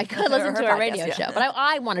 that's true. I could listen to her radio show, but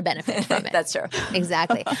I want to benefit from it. That's true.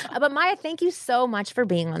 Exactly. But Maya, thank you so much for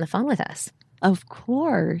being on the phone with us. Of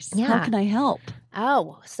course. Yeah. How can I help?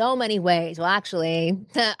 Oh, so many ways. Well, actually,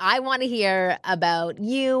 I want to hear about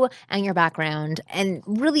you and your background. And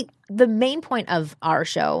really, the main point of our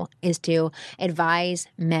show is to advise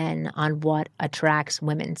men on what attracts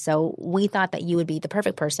women. So we thought that you would be the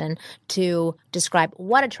perfect person to describe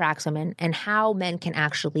what attracts women and how men can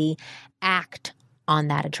actually act on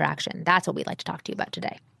that attraction. That's what we'd like to talk to you about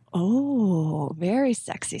today. Oh, very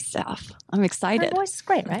sexy stuff. I'm excited. Her voice is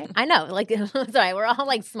great, right? I know. Like, sorry, we're all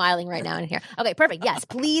like smiling right now in here. Okay, perfect. Yes,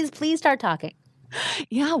 please start talking.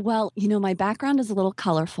 Yeah, well, my background is a little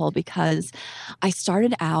colorful because I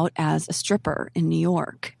started out as a stripper in New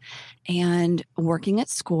York. And working at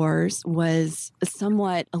Scores was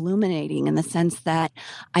somewhat illuminating in the sense that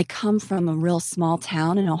I come from a real small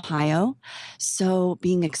town in Ohio. So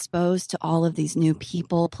being exposed to all of these new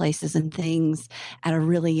people, places, and things at a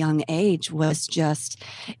really young age was just,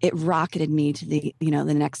 it rocketed me to the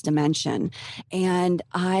next dimension. And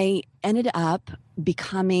I ended up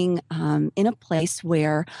becoming in a place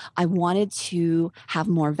where I wanted to have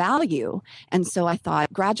more value. And so I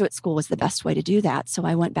thought graduate school was the best way to do that. So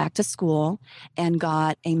I went back to school and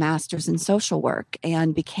got a master's in social work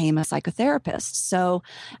and became a psychotherapist. So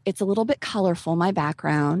it's a little bit colorful, my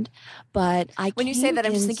background, but when you say that,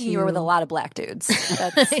 I'm just thinking you were with a lot of black dudes.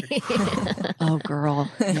 That's... Oh,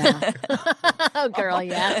 girl. Yeah. Oh, girl.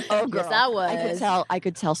 Yeah. Oh, girl. Yes, I was. I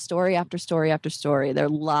could tell story after story after story. There are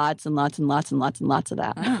lots and lots and lots and lots and lots of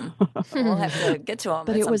that. We'll have to get to them.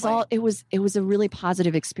 But it was a really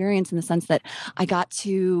positive experience in the sense that I got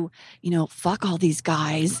to, fuck all these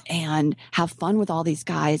guys and have fun with all these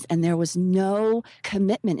guys. And there was no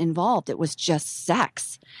commitment involved. It was just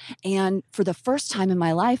sex. And for the first time in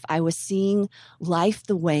my life, I was seeing life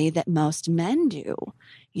the way that most men do.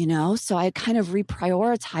 So I kind of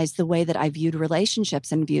reprioritized the way that I viewed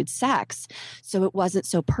relationships and viewed sex. So it wasn't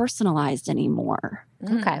so personalized anymore.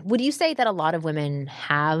 Okay. Would you say that a lot of women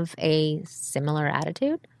have a similar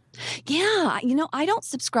attitude? Yeah. I don't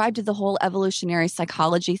subscribe to the whole evolutionary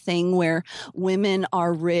psychology thing where women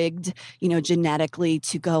are rigged, genetically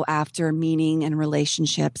to go after meaning and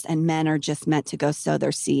relationships and men are just meant to go sow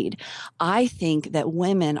their seed. I think that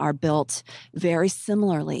women are built very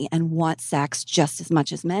similarly and want sex just as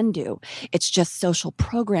much as men do. It's just social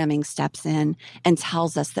programming steps in and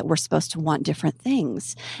tells us that we're supposed to want different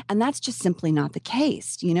things. And that's just simply not the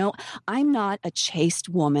case. I'm not a chaste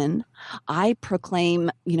woman. I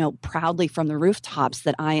proclaim, proudly from the rooftops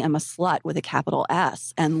that I am a slut with a capital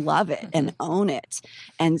S and love it and own it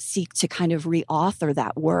and seek to kind of reauthor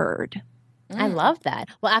that word. I love that.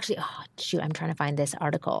 Well, actually, I'm trying to find this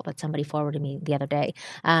article that somebody forwarded me the other day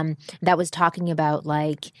that was talking about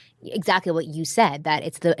exactly what you said, that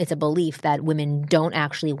it's a belief that women don't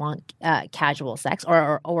actually want casual sex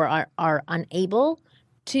or are unable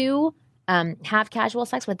to have casual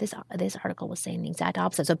sex, but this article was saying the exact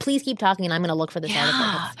opposite. So please keep talking, and I'm going to look for this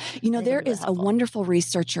article. There is a wonderful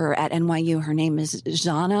researcher at NYU. Her name is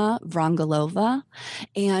Zhana Vrangelova,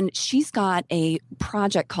 and she's got a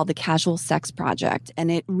project called the Casual Sex Project, and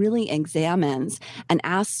it really examines and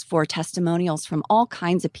asks for testimonials from all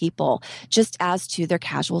kinds of people just as to their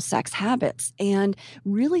casual sex habits, and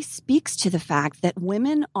really speaks to the fact that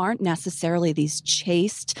women aren't necessarily these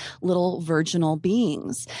chaste little virginal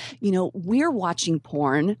beings. We're watching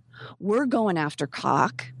porn. We're going after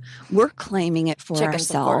cock. We're claiming it for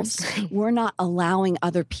ourselves. We're not allowing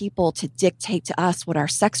other people to dictate to us what our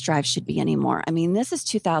sex drive should be anymore. I mean, this is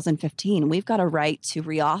 2015. We've got a right to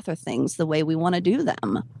reauthor things the way we want to do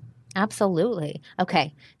them. Absolutely.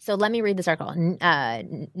 Okay. So let me read this article.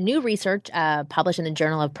 New research published in the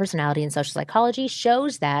Journal of Personality and Social Psychology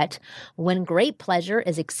shows that when great pleasure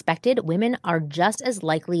is expected, women are just as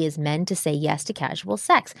likely as men to say yes to casual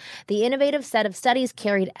sex. The innovative set of studies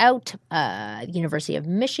carried out at the University of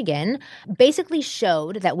Michigan basically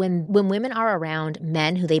showed that when women are around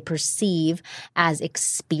men who they perceive as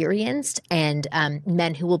experienced and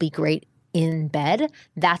men who will be great in bed,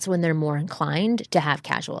 that's when they're more inclined to have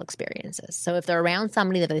casual experiences. So if they're around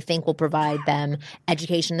somebody that they think will provide them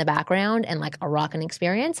education in the background and a rockin'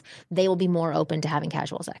 experience, they will be more open to having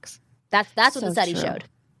casual sex. That's what the study showed.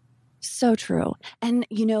 So true. And,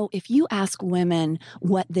 if you ask women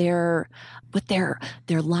what their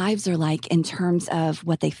lives are like in terms of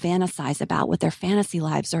what they fantasize about, what their fantasy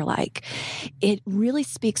lives are like, it really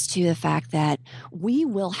speaks to the fact that we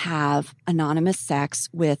will have anonymous sex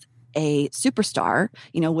with a superstar,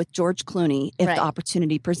 with George Clooney, if the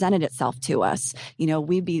opportunity presented itself to us.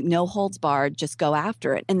 We'd be no holds barred, just go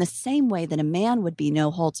after it. In the same way that a man would be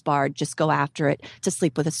no holds barred, just go after it to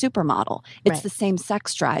sleep with a supermodel. It's the same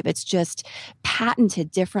sex drive. It's just patented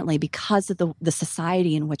differently because of the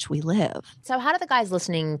society in which we live. So how do the guys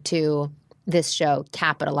listening to this show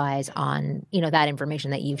capitalize on, that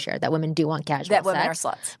information that you've shared, that women do want casual sex? That women are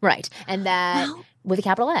sluts. Right. And that with a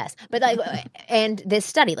capital S. But and this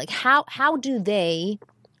study, how do they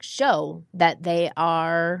show that they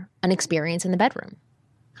are an experience in the bedroom?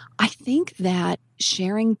 I think that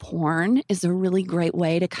sharing porn is a really great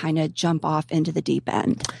way to kind of jump off into the deep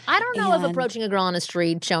end. I don't know if approaching a girl on the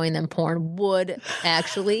street, showing them porn would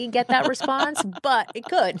actually get that response, but it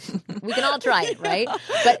could. We can all try it, right?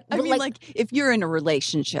 But I mean, if you're in a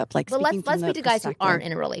relationship, but let's speak to guys who aren't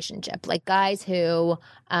in a relationship, guys who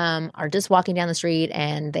are just walking down the street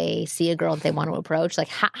and they see a girl that they want to approach.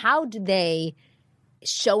 How do they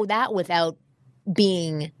show that without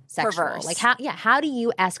being sexual? Perverse. How do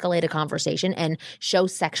you escalate a conversation and show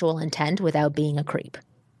sexual intent without being a creep?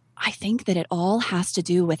 I think that it all has to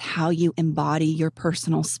do with how you embody your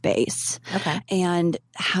personal space. Okay. And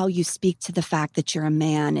how you speak to the fact that you're a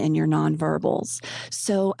man and your nonverbals.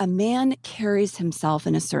 So a man carries himself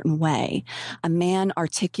in a certain way. A man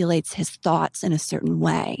articulates his thoughts in a certain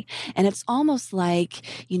way. And it's almost like,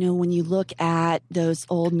 when you look at those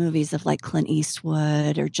old movies of Clint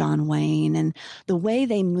Eastwood or John Wayne and the way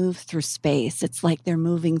they move through space, it's like they're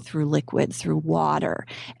moving through liquid, through water.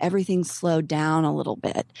 Everything's slowed down a little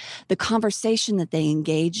bit. The conversation that they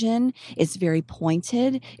engage in is very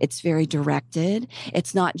pointed. It's very directed.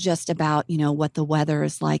 It's not just about, what the weather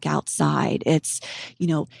is like outside. It's,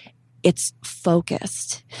 it's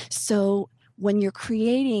focused. So when you're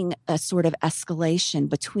creating a sort of escalation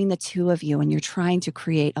between the two of you and you're trying to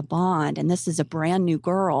create a bond, and this is a brand new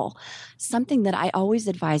girl, something that I always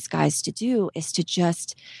advise guys to do is to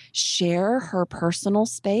just share her personal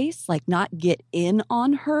space, like not get in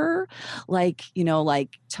on her, like,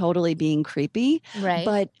 like totally being creepy,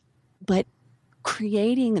 right? But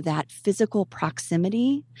creating that physical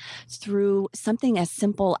proximity through something as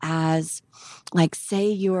simple as, like, say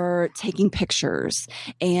you're taking pictures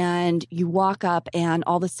and you walk up and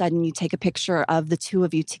all of a sudden you take a picture of the two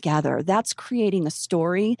of you together. That's creating a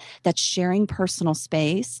story, that's sharing personal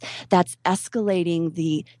space, that's escalating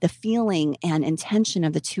the feeling and intention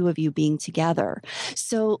of the two of you being together.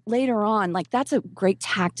 So later on, like, that's a great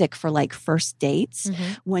tactic for like first dates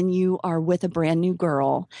when you are with a brand new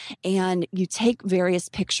girl and you take various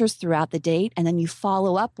pictures throughout the date, and then you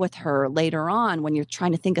follow up with her later on when you're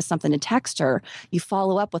trying to think of something to text her. You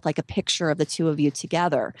follow up with like a picture of the two of you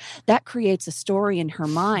together. That creates a story in her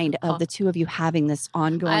mind of the two of you having this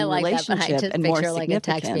ongoing relationship, that, and more significance. Like a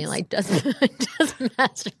text being like, just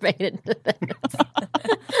masturbate into this.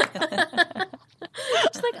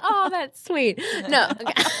 Just like, oh, that's sweet. No.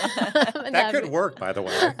 That could work, by the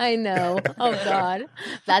way. I know. Oh, God.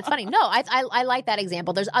 That's funny. No, I like that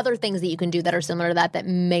example. There's other things that you can do that are similar to that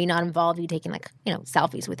may not involve you taking like,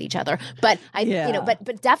 selfies with each other. But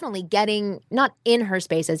but definitely getting not in her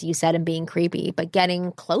space, as you said, and being creepy, but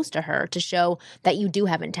getting close to her to show that you do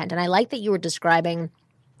have intent. And I like that you were describing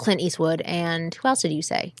Clint Eastwood and who else did you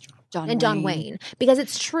say? John Wayne, because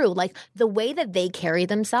it's true. Like the way that they carry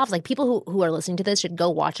themselves, like people who are listening to this should go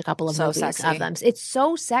watch a couple of movies of them. It's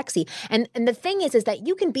so sexy. And the thing is that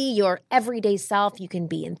you can be your everyday self. You can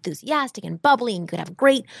be enthusiastic and bubbly, and you could have a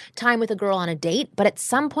great time with a girl on a date. But at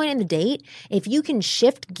some point in the date, if you can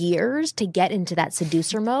shift gears to get into that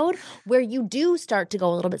seducer mode where you do start to go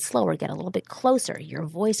a little bit slower, get a little bit closer, your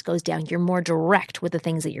voice goes down, you're more direct with the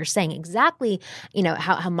things that you're saying. Exactly,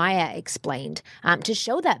 how Maya explained, to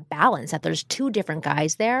show that balance, that there's two different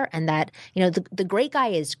guys there, and that the great guy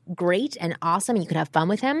is great and awesome and you can have fun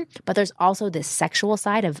with him, but there's also this sexual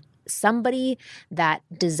side of somebody that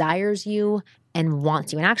desires you and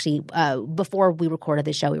wants you. And actually, before we recorded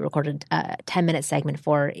this show, we recorded a 10-minute segment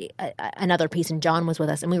for another piece, and John was with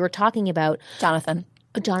us, and we were talking about Jonathan,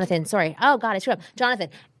 sorry. Oh, God, I screwed up. Jonathan.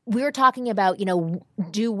 We were talking about,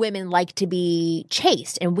 do women like to be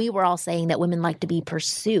chased? And we were all saying that women like to be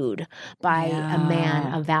pursued by a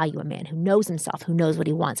man of value, a man who knows himself, who knows what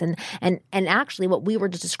he wants. And actually what we were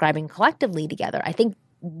just describing collectively together, I think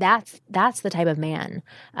that's the type of man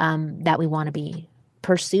that we want to be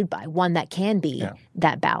pursued by, one that can be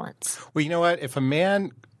that balance. Well, you know what? If a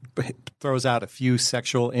man throws out a few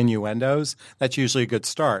sexual innuendos, that's usually a good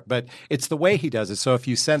start. But it's the way he does it. So if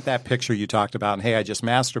you sent that picture you talked about and, hey, I just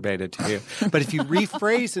masturbated to you. But if you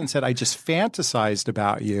rephrased and said, I just fantasized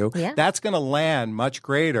about you, that's going to land much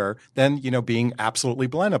greater than, being absolutely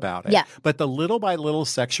blunt about it. Yeah. But the little by little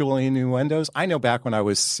sexual innuendos, I know back when I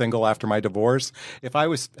was single after my divorce, if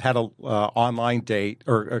I had a online date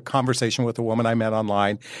or a conversation with a woman I met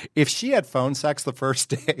online, if she had phone sex the first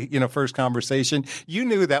day, first conversation, you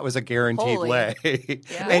knew that was a guaranteed lay.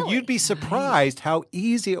 And you'd be surprised how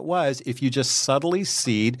easy it was if you just subtly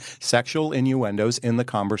seed sexual innuendos in the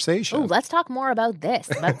conversation. Oh, let's talk more about this,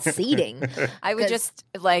 about seeding. I would just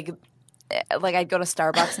like I'd go to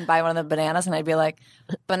Starbucks and buy one of the bananas, and I'd be like,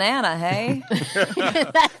 banana, hey?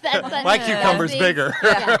 My cucumber's bigger.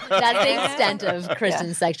 Yeah, that's the extent of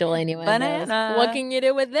Kristen's sexual innuendos. Banana. What can you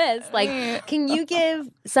do with this? Like, can you give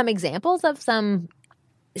some examples of some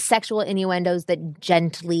sexual innuendos that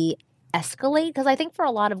gently escalate? Because I think for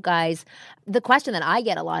a lot of guys, the question that I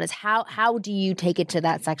get a lot is how do you take it to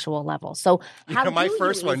that sexual level? So my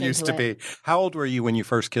first one used to be, how old were you when you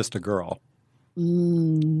first kissed a girl?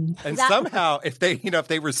 And somehow, if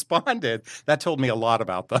they responded, that told me a lot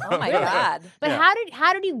about them. Oh my God! But how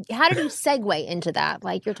did you segue into that?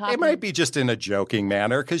 Like you're talking, it might be just in a joking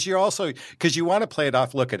manner because you want to play it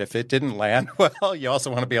off. Look, if it didn't land well, you also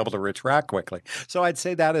want to be able to retract quickly. So I'd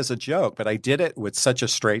say that as a joke, but I did it with such a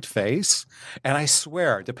straight face, and I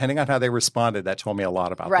swear, depending on how they responded, that told me a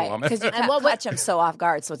lot the woman. Because you catch them so off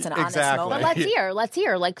guard, so it's an honest moment. But let's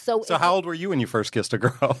hear. Like so. So how old were you when you first kissed a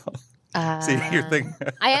girl? See, you're thinking.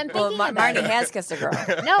 I am thinking. Well, Marnie has kissed a girl.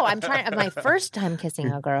 No, I'm trying. My first time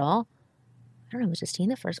kissing a girl, I don't know, was Justine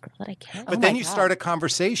the first girl that I kissed? But then you start a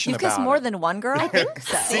conversation about it. You've kissed more than one girl? I think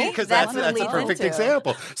so. See, because that's a perfect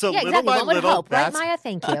example. So yeah, little by little, hope, right, Maya?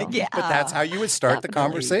 Thank you. Yeah. But that's how you would start the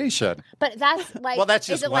conversation. But that's like, well, that's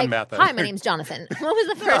just one method. Hi, my name's Jonathan. What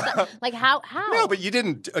was the first? Like how? No, but you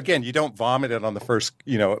didn't. Again, you don't vomit it on the first.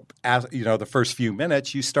 The first few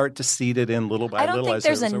minutes. You start to seed it in little by little. I don't think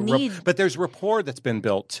there's a need, but there's rapport that's been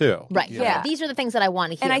built too. Right. Yeah. These are the things that I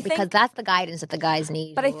want to hear because that's the guidance that the guys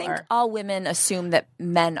need. But I think all women assume that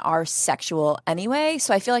men are sexual anyway,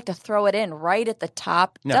 so I feel like to throw it in right at the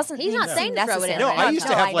top doesn't. He's not saying to throw it in. No, I used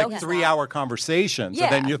to have like 3-hour conversations,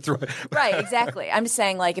 and then you throw it. Right, exactly. I'm just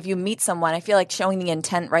saying, like, if you meet someone, I feel like showing the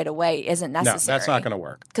intent right away isn't necessary. No, that's not going to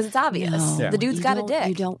work because it's obvious. No. The dude's got a dick.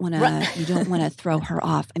 You don't want to. You don't want to throw her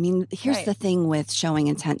off. I mean, here's the thing with showing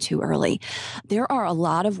intent too early. There are a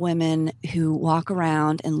lot of women who walk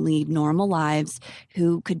around and lead normal lives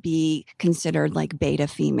who could be considered like beta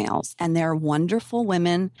females, and they're wonderful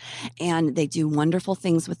women. And they do wonderful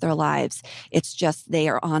things with their lives. It's just they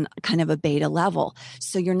are on kind of a beta level.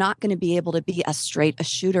 So you're not going to be able to be as straight a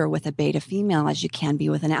shooter with a beta female as you can be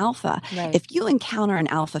with an alpha. Right. If you encounter an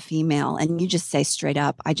alpha female and you just say straight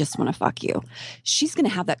up, I just want to fuck you, she's going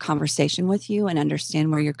to have that conversation with you and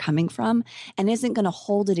understand where you're coming from and isn't going to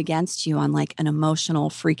hold it against you on like an emotional,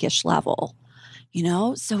 freakish level.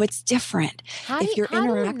 So it's different. If you're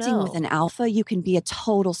interacting with an alpha, you can be a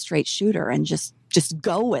total straight shooter and just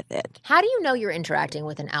go with it. How do you know you're interacting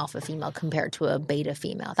with an alpha female compared to a beta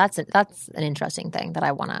female? That's an interesting thing that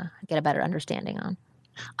I want to get a better understanding on.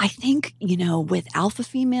 I think, with alpha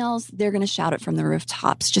females, they're going to shout it from the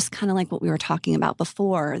rooftops, just kind of like what we were talking about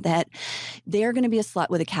before, that they're going to be a slut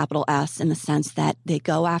with a capital S in the sense that they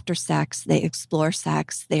go after sex, they explore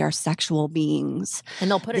sex, they are sexual beings.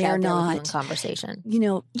 And they'll put it out there with you in conversation.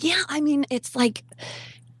 I mean, it's like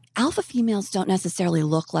alpha females don't necessarily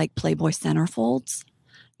look like Playboy centerfolds.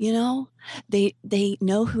 They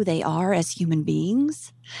know who they are as human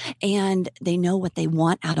beings and they know what they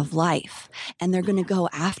want out of life and they're going to go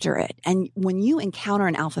after it. And when you encounter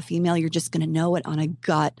an alpha female, you're just going to know it on a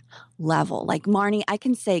gut level. Like Marnie, I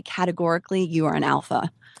can say categorically you are an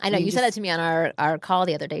alpha. I know. You said that to me on our call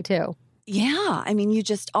the other day too. Yeah, I mean, you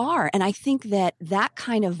just are. And I think that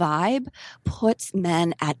kind of vibe puts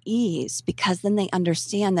men at ease because then they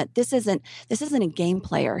understand that this isn't a game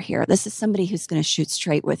player here. This is somebody who's going to shoot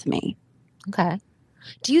straight with me. Okay.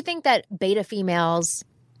 Do you think that beta females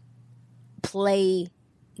play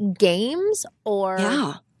games or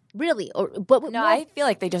really? I feel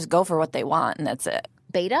like they just go for what they want and that's it.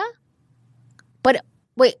 Beta? But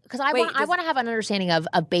wait, because I want to have an understanding of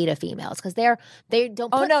beta females because they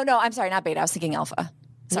don't. No, I'm sorry, not beta. I was thinking alpha.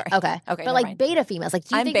 Sorry. Okay. But like beta females, like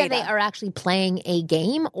do you think that they are actually playing a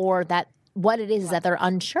game or that what it is that they're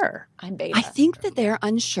unsure? I'm beta. I think that they're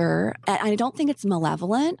unsure. I don't think it's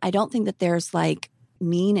malevolent. I don't think that there's like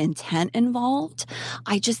mean intent involved.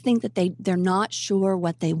 I just think that they're not sure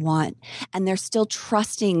what they want and they're still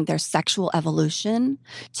trusting their sexual evolution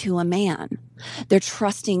to a man. They're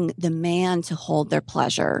trusting the man to hold their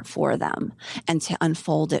pleasure for them and to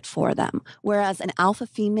unfold it for them. Whereas an alpha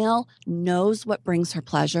female knows what brings her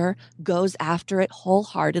pleasure, goes after it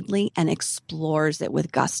wholeheartedly and explores it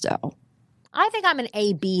with gusto. I think I'm an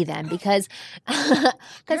AB then because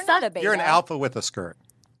you're an alpha with a skirt.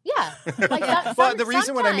 Yeah. Well, the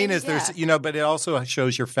reason what I mean is there's, but it also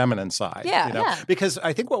shows your feminine side. Yeah. Because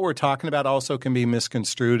I think what we're talking about also can be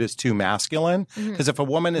misconstrued as too masculine. Because if a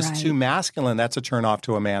woman is too masculine, that's a turn off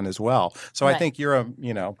to a man as well. So I think you're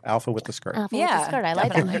alpha with the skirt. Alpha with the skirt. I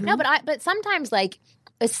like that. No, but sometimes like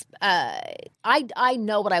I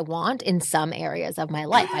know what I want in some areas of my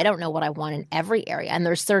life. I don't know what I want in every area. And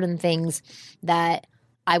there's certain things that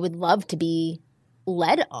I would love to be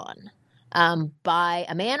led on. By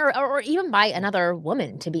a man or even by another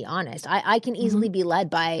woman, to be honest. I can easily be led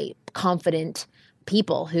by confident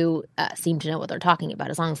people who seem to know what they're talking about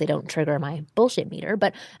as long as they don't trigger my bullshit meter.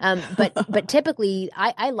 But typically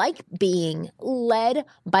I like being led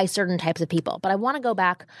by certain types of people. But I want to go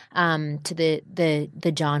back to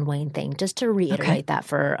the John Wayne thing just to reiterate that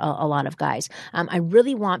for a lot of guys. I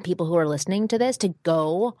really want people who are listening to this to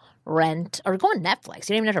go rent or go on Netflix.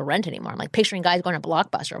 You don't even have to rent anymore. I'm like picturing guys going to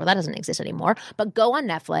Blockbuster. Well, that doesn't exist anymore. But go on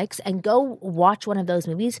Netflix and go watch one of those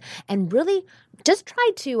movies and really just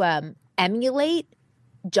try to emulate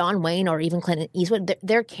John Wayne or even Clint Eastwood,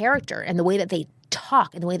 their character and the way that they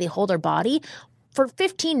talk and the way they hold their body for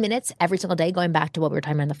 15 minutes every single day, going back to what we were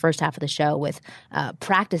talking about in the first half of the show with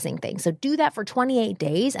practicing things. So do that for 28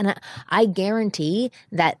 days. And I guarantee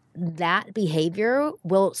that behavior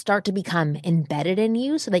will start to become embedded in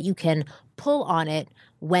you so that you can pull on it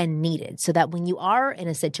when needed. So that when you are in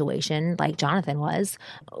a situation like Jonathan was,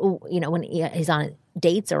 when he's on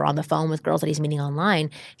dates or on the phone with girls that he's meeting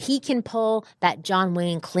online, he can pull that John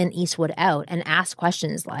Wayne, Clint Eastwood out and ask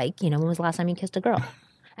questions like, when was the last time you kissed a girl?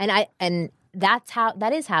 And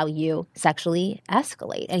that is how you sexually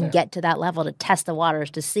escalate and get to that level to test the waters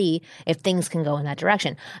to see if things can go in that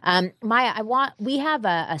direction. Maya, we have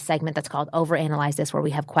a segment that's called Overanalyze This, where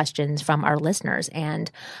we have questions from our listeners, and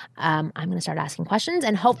I'm going to start asking questions,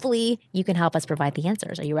 and hopefully you can help us provide the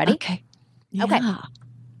answers. Are you ready? Okay. Yeah. Okay.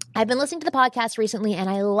 I've been listening to the podcast recently, and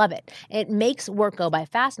I love it. It makes work go by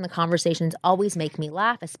fast, and the conversations always make me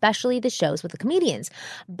laugh, especially the shows with the comedians.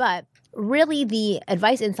 But really, the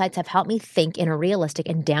advice insights have helped me think in a realistic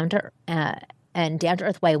and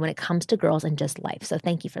down-to-earth way when it comes to girls and just life. So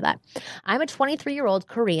thank you for that. I'm a 23-year-old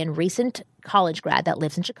Korean recent college grad that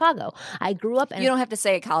lives in Chicago. I grew up in— You don't have to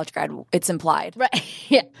say a college grad. It's implied. Right.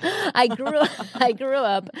 Yeah. I grew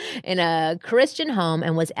up in a Christian home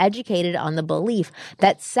and was educated on the belief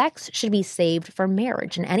that sex should be saved for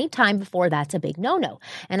marriage, and any time before that's a big no-no.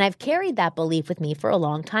 And I've carried that belief with me for a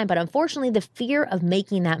long time, but unfortunately the fear of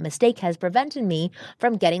making that mistake has prevented me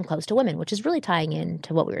from getting close to women, which is really tying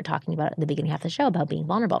into what we were talking about at the beginning of the show about being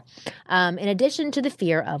vulnerable. In addition to the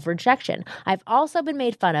fear of rejection, I've also been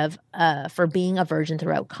made fun of for being a virgin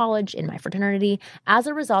throughout college in my fraternity. As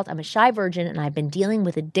a result, I'm a shy virgin, and I've been dealing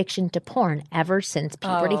with addiction to porn ever since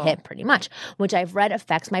puberty hit, pretty much, which I've read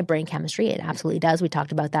affects my brain chemistry. It absolutely does. We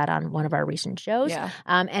talked about that on one of our recent shows. Yeah.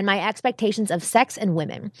 And my expectations of sex and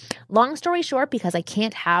women. Long story short, because I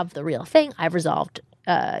can't have the real thing, I've resolved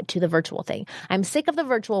to the virtual thing. I'm sick of the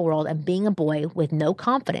virtual world and being a boy with no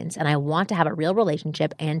confidence, and I want to have a real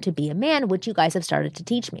relationship and to be a man, which you guys have started to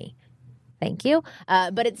teach me. Thank you.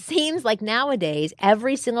 But it seems like nowadays,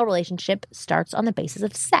 every single relationship starts on the basis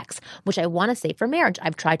of sex, which I want to save for marriage.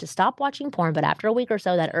 I've tried to stop watching porn, but after a week or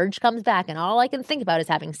so, that urge comes back, and all I can think about is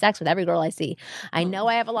having sex with every girl I see. I know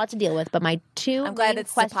I have a lot to deal with, but my two I'm glad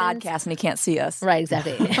it's questions— a podcast and you can't see us. Right,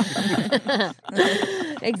 exactly.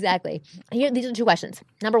 Exactly. These are the two questions.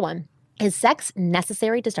 Number one, is sex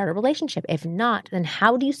necessary to start a relationship? If not, then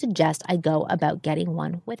how do you suggest I go about getting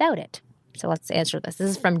one without it? So let's answer this. This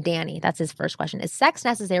is from Danny. That's his first question. Is sex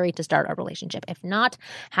necessary to start a relationship? If not,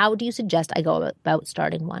 how do you suggest I go about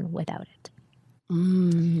starting one without it?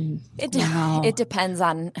 It depends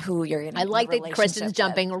on who you're in. I like that Kristen's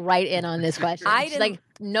jumping right in on this question. She's like,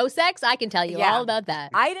 no sex? I can tell you all about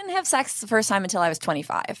that. I didn't have sex the first time until I was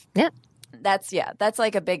 25. Yeah. That's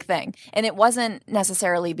like a big thing. And it wasn't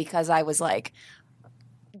necessarily because I was like,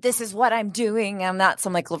 this is what I'm doing. I'm not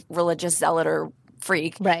some like religious zealot or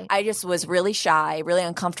freak. Right. I just was really shy, really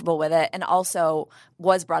uncomfortable with it, and also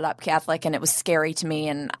was brought up Catholic, and it was scary to me,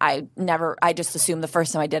 and I just assumed the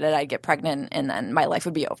first time I did it I'd get pregnant and then my life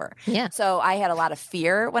would be over. Yeah. So I had a lot of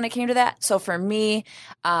fear when it came to that. So for me,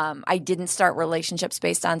 I didn't start relationships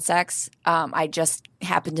based on sex. I just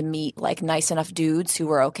happened to meet like nice enough dudes who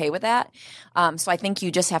were okay with that. So I think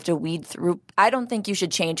you just have to weed through. I don't think you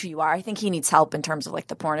should change who you are. I think he needs help in terms of like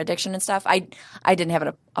the porn addiction and stuff. I didn't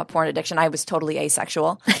have a porn addiction. I was totally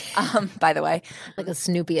asexual, by the way. Like a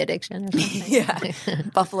Snoopy addiction or something. Yeah.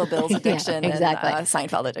 Buffalo Bills addiction, yeah, exactly. And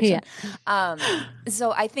Seinfeld addiction. Yeah.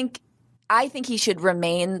 So I think he should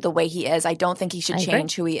remain the way he is. I don't think he should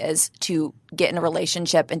change who he is to get in a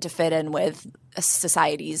relationship and to fit in with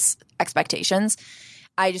society's expectations.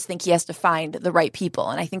 I just think he has to find the right people,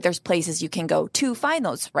 and I think there's places you can go to find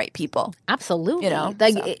those right people. Absolutely,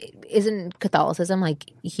 isn't Catholicism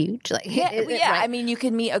like huge? Like, yeah. Right? I mean, you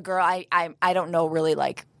can meet a girl. I don't know really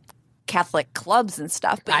like Catholic clubs and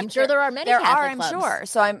stuff, but I'm sure there are many. Catholic clubs. I'm sure.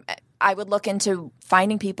 So I would look into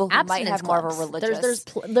finding people who might have more of a religious.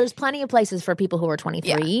 There's plenty of places for people who are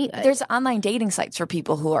 23. Yeah. There's online dating sites for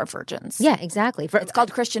people who are virgins. Yeah, exactly. It's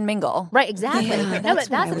called Christian Mingle. Right, exactly. Yeah, that's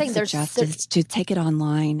the thing. There's is to take it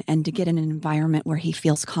online and to get in an environment where he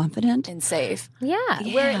feels confident and safe. Yeah,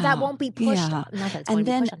 where that won't be pushed. Yeah. Not that it's and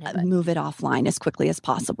then to be pushed on him, move it offline as quickly as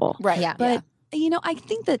possible. Right. Yeah. But I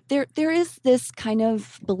think that there is this kind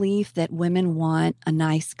of belief that women want a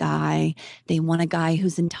nice guy. They want a guy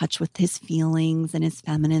who's in touch with his feelings and his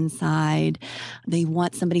feminine side. They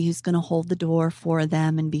want somebody who's going to hold the door for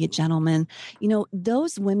them and be a gentleman.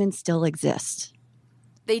 Those women still exist.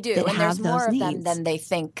 They do, and there's more of them than they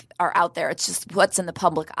think are out there. It's just what's in the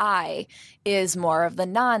public eye is more of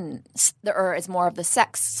it's more of the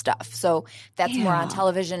sex stuff. So that's more on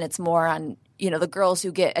television. It's more on the girls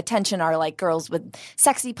who get attention are like girls with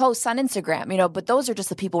sexy posts on Instagram, but those are just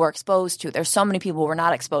the people we're exposed to. There's so many people we're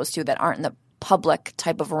not exposed to that aren't in the public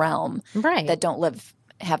type of realm, right? That don't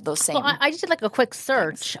have those same. Well, I just did like a quick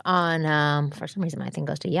search on, for some reason my thing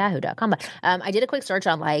goes to yahoo.com, but I did a quick search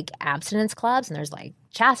on like abstinence clubs, and there's like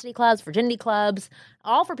chastity clubs, virginity clubs,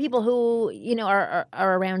 all for people who, are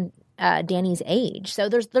around Danny's age. So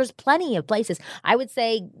there's plenty of places. I would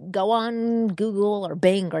say go on Google or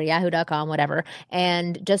Bing or yahoo.com, whatever,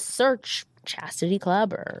 and just search chastity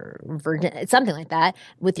club or virgin, something like that,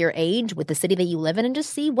 with your age, with the city that you live in, and just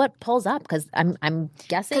see what pulls up. Because I'm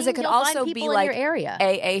guessing because it could also be like your area.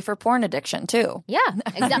 AA for porn addiction too. Yeah,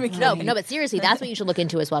 exactly. No, but seriously, that's what you should look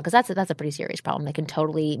into as well, because that's a pretty serious problem. They can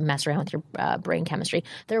totally mess around with your brain chemistry.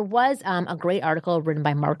 There was a great article written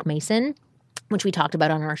by Mark Mason, which we talked about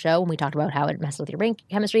on our show when we talked about how it messes with your brain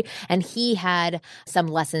chemistry. And he had some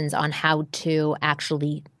lessons on how to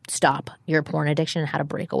actually stop your porn addiction and how to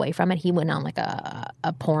break away from it. He went on like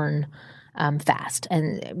a porn fast,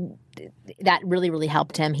 and that really, really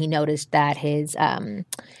helped him. He noticed that his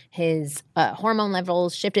hormone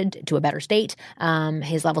levels shifted to a better state.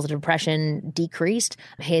 His levels of depression decreased.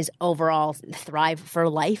 His overall thrive for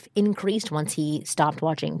life increased once he stopped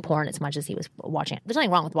watching porn as much as he was watching it. There's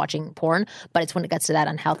nothing wrong with watching porn, but it's when it gets to that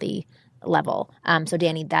unhealthy level. So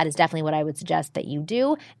Danny, that is definitely what I would suggest that you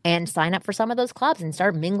do, and sign up for some of those clubs and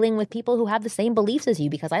start mingling with people who have the same beliefs as you,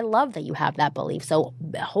 because I love that you have that belief. So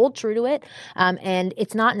hold true to it. And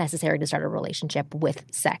it's not necessary to start a relationship with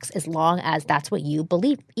sex as long as that's what you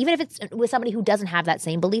believe. Even if it's with somebody who doesn't have that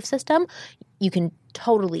same belief system, you can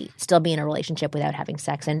totally still be in a relationship without having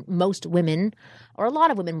sex. And most women, or a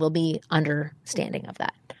lot of women, will be understanding of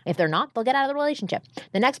that. If they're not, they'll get out of the relationship.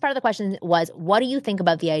 The next part of the question was, what do you think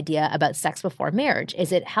about the idea about sex before marriage?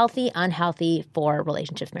 Is it healthy, unhealthy for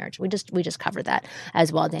relationships, marriage? We just covered that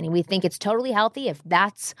as well, Danny. We think it's totally healthy if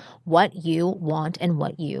that's what you want and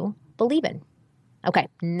what you believe in. Okay,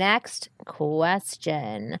 next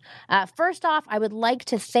question. First off, I would like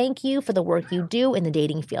to thank you for the work you do in the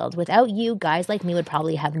dating field. Without you, guys like me would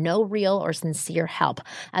probably have no real or sincere help.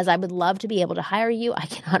 As I would love to be able to hire you, I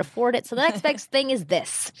cannot afford it. So the next best thing is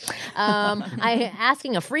this. I'm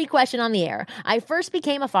asking a free question on the air. I first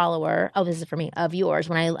became a follower, this is for me, of yours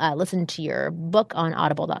when I listened to your book on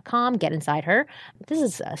audible.com, Get Inside Her. This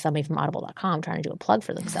is somebody from audible.com trying to do a plug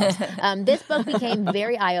for themselves. This book became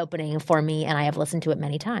very eye-opening for me, and I have listened to it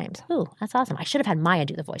many times. Ooh, that's awesome. I should have had Maya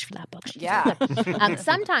do the voice for that book. Yeah.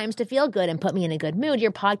 Sometimes to feel good and put me in a good mood,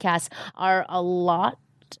 your podcasts are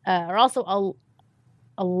also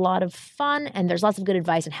a lot of fun, and there's lots of good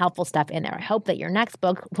advice and helpful stuff in there. I hope that your next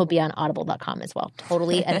book will be on audible.com as well.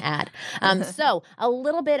 Totally an ad. So a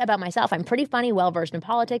little bit about myself. I'm pretty funny, well-versed in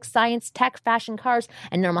politics, science, tech, fashion, cars,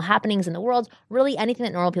 and normal happenings in the world. Really anything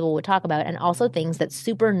that normal people would talk about, and also things that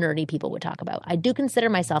super nerdy people would talk about. I do consider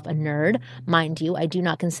myself a nerd. Mind you, I do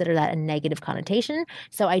not consider that a negative connotation.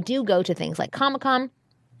 So I do go to things like Comic-Con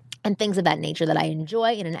and things of that nature that I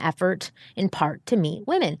enjoy in an effort, in part, to meet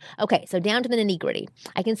women. Okay, so down to the nitty-gritty.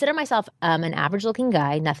 I consider myself an average-looking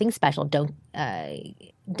guy, nothing special. Don't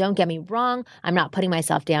get me wrong. I'm not putting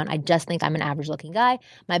myself down. I just think I'm an average-looking guy.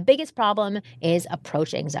 My biggest problem is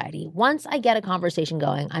approach anxiety. Once I get a conversation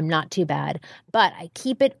going, I'm not too bad, but I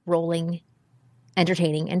keep it rolling,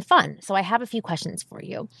 entertaining, and fun. So I have a few questions for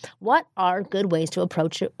you. What are good ways to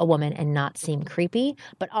approach a woman and not seem creepy,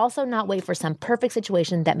 but also not wait for some perfect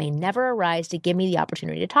situation that may never arise to give me the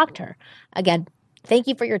opportunity to talk to her? Again, thank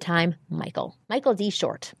you for your time, Michael. Michael D.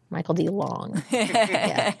 Short. Michael D. Long.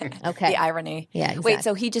 Yeah. Okay. The irony. Yeah, exactly. Wait,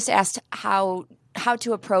 so he just asked how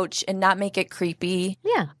to approach and not make it creepy.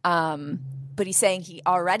 Yeah. But he's saying he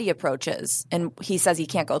already approaches, and he says he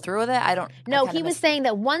can't go through with it. No, he was saying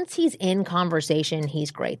that once he's in conversation,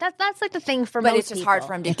 he's great. That's like the thing for most people. But it's just hard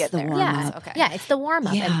for him to get there. Yeah, okay. Yeah, it's the warm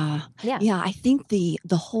up. Yeah. I think the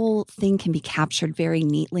whole thing can be captured very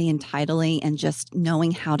neatly and tidily, and just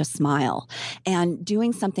knowing how to smile and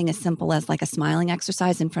doing something as simple as like a smiling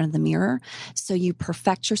exercise in front of the mirror. So you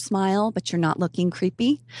perfect your smile, but you're not looking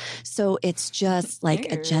creepy. So it's just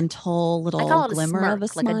like a gentle little glimmer of a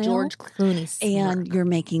smile, like a George Clooney. And you're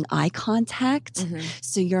making eye contact. Mm-hmm.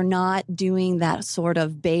 So you're not doing that sort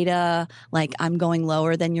of beta, like I'm going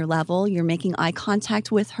lower than your level. You're making eye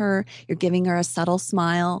contact with her. You're giving her a subtle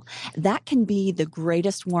smile. That can be the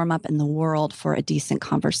greatest warm up in the world for a decent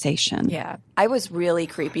conversation. Yeah. I was really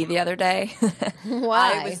creepy the other day.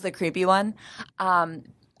 Why? I was the creepy one. I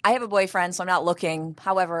have a boyfriend, so I'm not looking.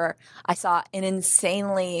 However, I saw an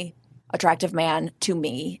insanely attractive man to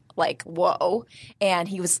me, like, whoa. And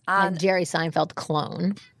he was on... Like Jerry Seinfeld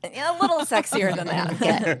clone. A little sexier than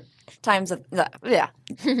that. times,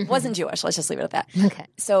 wasn't Jewish. Let's just leave it at that. Okay.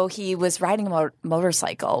 So he was riding a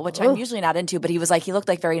motorcycle, which I'm usually not into, but he looked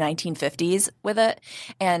like very 1950s with it.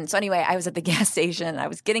 And so anyway, I was at the gas station. I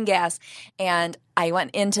was getting gas, and I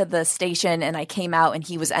went into the station, and I came out, and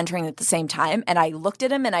he was entering at the same time. And I looked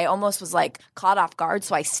at him, and I almost was like caught off guard.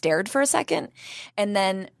 So I stared for a second, and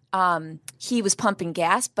then he was pumping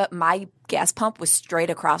gas, but my gas pump was straight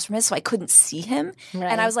across from his, so I couldn't see him.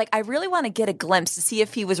 Right. And I was like, I really want to get a glimpse to see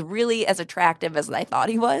if he was really as attractive as I thought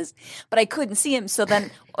he was, but I couldn't see him. So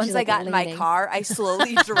then once I got in my car, I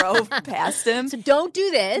slowly drove past him. So don't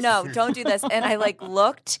do this. No, don't do this. And I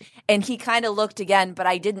looked, and he kind of looked again, but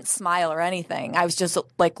I didn't smile or anything. I was just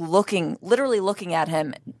literally looking at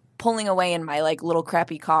him, pulling away in my little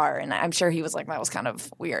crappy car, and I'm sure he was like, that was kind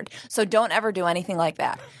of weird. So don't ever do anything like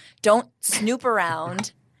that. Don't snoop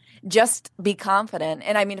around. Just be confident.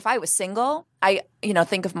 And I mean, if I was single, I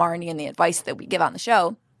think of Marnie and the advice that we give on the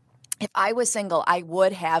show. If I was single, I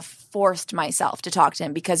would have forced myself to talk to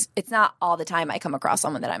him, because it's not all the time I come across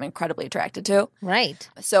someone that I'm incredibly attracted to. Right.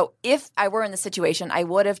 So if I were in the situation, I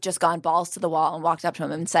would have just gone balls to the wall and walked up to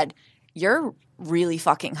him and said, "You're really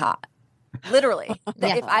fucking hot." Literally.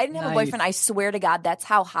 Yeah. If I didn't have a boyfriend, I swear to God, that's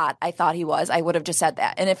how hot I thought he was. I would have just said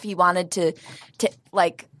that. And if he wanted to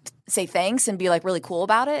say thanks and be really cool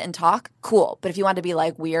about it and talk, cool. But if you wanted to be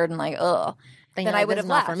weird and ugh, then I would have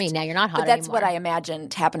left. Not for me. Now you're not hot But that's anymore. what I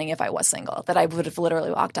imagined happening if I was single. That I would have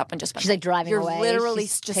literally walked up and just been She's driving "You're away. You're literally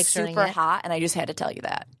She's just super hot," and I just had to tell you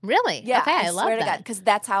that. Really? Yeah. Okay, I love swear that. to God, because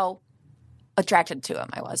that's how attracted to him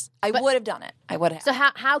I was. I would have done it. I would have. So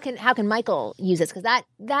how can Michael use this? Because that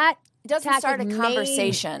it doesn't start a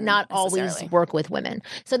conversation. Not always work with women.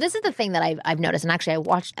 So this is the thing that I've noticed, and actually I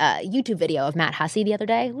watched a YouTube video of Matt Hussey the other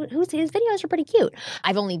day. His videos are pretty cute.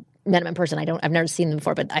 I've only met him in person. I've never seen them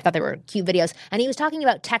before, but I thought they were cute videos. And he was talking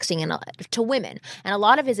about texting to women, and a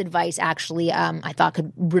lot of his advice actually I thought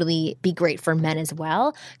could really be great for men as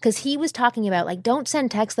well. Because he was talking about don't send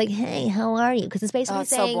texts "Hey, how are you?" Because it's basically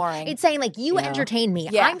saying, so boring. It's saying you entertain me.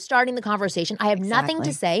 Yeah. I'm starting the conversation. I have nothing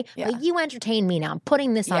to say. Yeah. But you entertain me now. I'm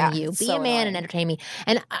putting this on you. Be a man and entertain me.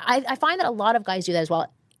 And I find that a lot of guys do that as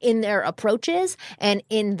well in their approaches and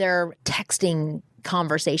in their texting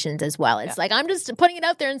conversations as well. It's I'm just putting it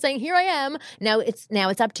out there and saying, here I am. Now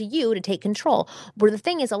it's up to you to take control. Where the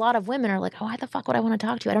thing is, a lot of women are like, oh, why the fuck would I want to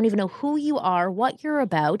talk to you? I don't even know who you are, what you're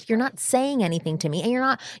about. You're not saying anything to me, and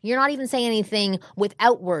you're not even saying anything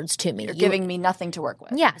without words to me. You're giving me nothing to work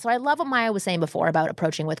with. Yeah. So I love what Maya was saying before about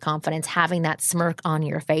approaching with confidence, having that smirk on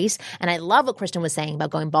your face. And I love what Kristen was saying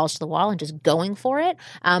about going balls to the wall and just going for it.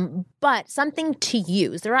 But something to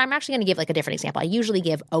use. I'm actually going to give a different example. I usually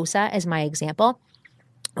give Osa as my example,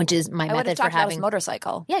 which is my method for having about his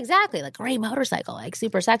motorcycle. Yeah, exactly. Great motorcycle,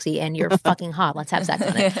 super sexy, and you're fucking hot. Let's have sex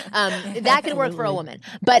on it. That could work for a woman.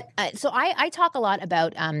 But so I talk a lot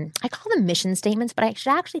about, I call them mission statements, but I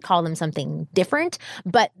should actually call them something different.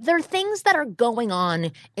 But they're things that are going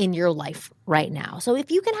on in your life right now. So if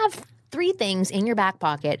you can have 3 things in your back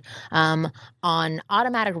pocket on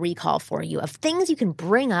automatic recall for you of things you can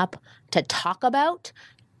bring up to talk about,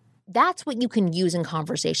 that's what you can use in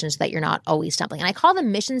conversations so that you're not always stumbling. And I call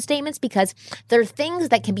them mission statements because they're things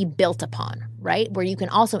that can be built upon, right? Where you can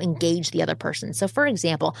also engage the other person. So for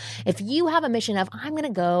example, if you have a mission of, I'm going to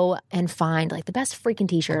go and find the best freaking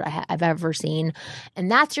t-shirt I've ever seen, and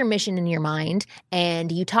that's your mission in your mind, and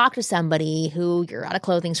you talk to somebody who you're at a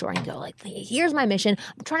clothing store and you go here's my mission.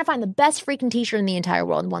 I'm trying to find the best freaking t-shirt in the entire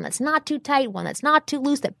world, one that's not too tight, one that's not too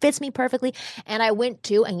loose, that fits me perfectly. And I went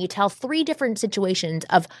to, and you tell 3 different situations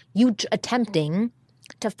of you attempting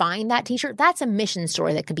to find that t-shirt. That's a mission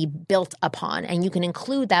story that could be built upon, and you can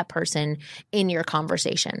include that person in your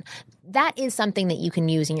conversation. That is something that you can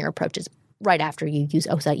use in your approaches right after you use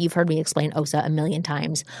OSA. You've heard me explain OSA a million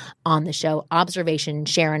times on the show. Observation,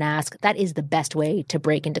 share, and ask. That is the best way to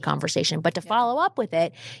break into conversation. But to follow up with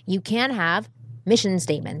it, you can have mission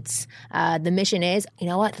statements. The mission is, you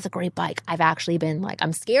know what? That's a great bike. I've actually been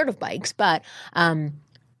I'm scared of bikes, but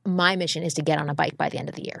my mission is to get on a bike by the end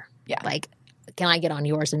of the year. Yeah. Can I get on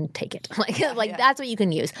yours and take it? That's what you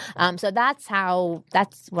can use. So that's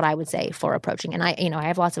what I would say for approaching. And I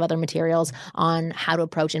have lots of other materials on how to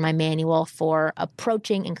approach in my manual for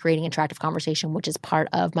approaching and creating attractive conversation, which is part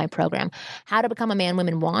of my program, How to Become a Man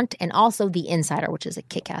Women Want, and also The Insider, which is a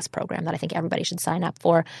kick-ass program that I think everybody should sign up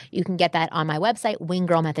for. You can get that on my website,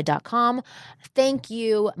 winggirlmethod.com. Thank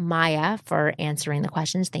you, Maya, for answering the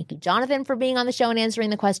questions. Thank you, Jonathan, for being on the show and answering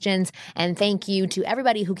the questions. And thank you to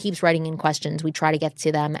everybody who keeps writing in questions questions. We try to get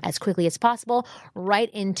to them as quickly as possible.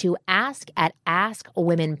 Write into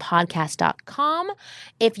ask@askwomenpodcast.com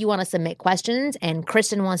if you want to submit questions. And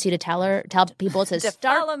Kristen wants you to tell people to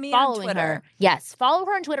start following her. Yes, follow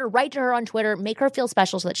her on Twitter. Write to her on Twitter. Make her feel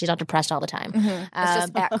special so that she's not depressed all the time. It's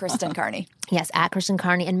just at Kristen Carney. Yes, at Kristen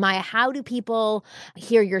Carney. And Maya, how do people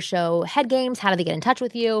hear your show, Head Games? How do they get in touch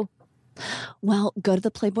with you? Well, go to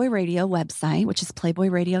the Playboy Radio website, which is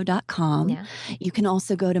playboyradio.com. Yeah. You can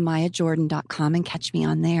also go to mayajordan.com and catch me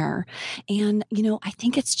on there. And, I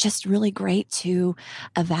think it's just really great to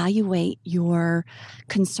evaluate your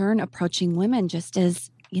concern approaching women just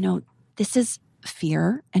as, this is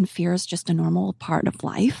fear, and fear is just a normal part of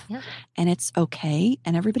life. Yeah. And it's okay.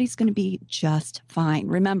 And everybody's going to be just fine.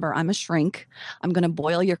 Remember, I'm a shrink. I'm going to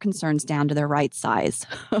boil your concerns down to their right size.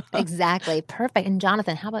 Exactly. Perfect. And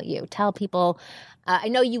Jonathan, how about you? Tell people, I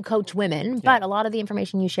know you coach women, but a lot of the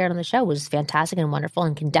information you shared on the show was fantastic and wonderful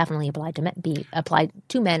and can definitely be applied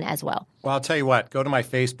to men as well. Well, I'll tell you what, go to my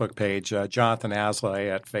Facebook page, Jonathan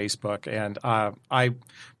Aslay at Facebook, and I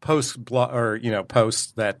post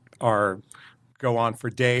posts that are go on for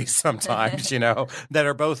days sometimes, that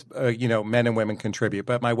are both, men and women contribute.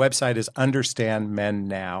 But my website is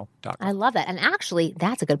understandmennow.com. I love that. And actually,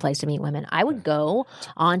 that's a good place to meet women. I would go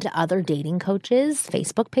on to other dating coaches'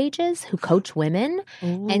 Facebook pages who coach women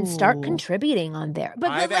and start contributing on there. But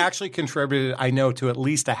I've actually contributed, I know, to at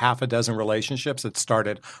least a half a dozen relationships that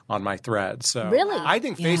started on my thread. So really? I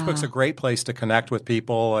think Facebook's a great place to connect with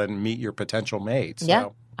people and meet your potential mates. Yeah.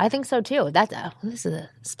 I think so too. This is a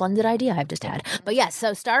splendid idea I've just had. But yes,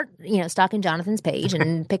 so start, stalking Jonathan's page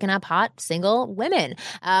and picking up hot single women.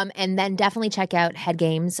 And then definitely check out Head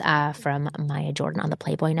Games from Maya Jordan on the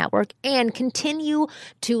Playboy Network, and continue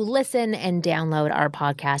to listen and download our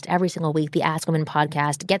podcast every single week. The Ask Women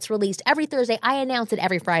podcast gets released every Thursday. I announce it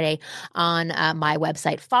every Friday on my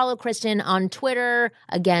website. Follow Kristen on Twitter,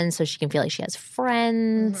 again, so she can feel like she has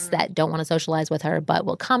friends that don't want to socialize with her, but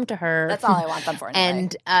will come to her. That's all I want them for anyway.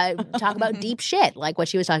 And talk about deep shit like what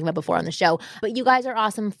she was talking about before on the show. But you guys are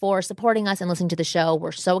awesome for supporting us and listening to the show.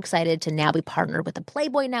 We're so excited to now be partnered with the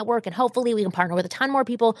Playboy Network, and hopefully we can partner with a ton more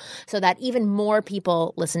people so that even more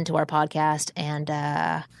people listen to our podcast, and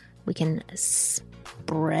we can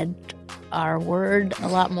spread our word a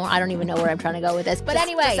lot more. I don't even know where I'm trying to go with this. But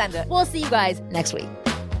anyway, we'll see you guys next week.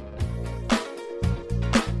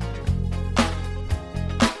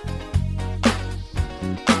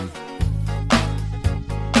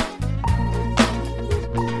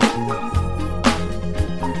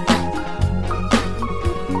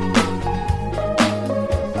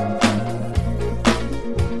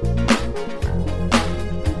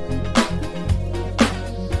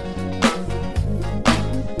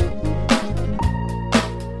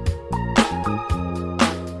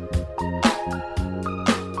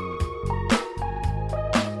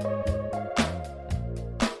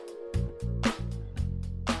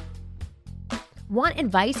 Want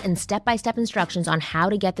advice and step-by-step instructions on how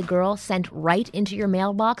to get the girl sent right into your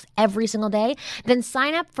mailbox every single day? Then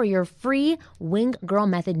sign up for your free Wing Girl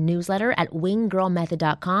Method newsletter at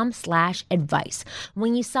winggirlmethod.com/advice.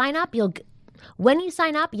 When you sign up, you'll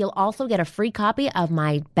also get a free copy of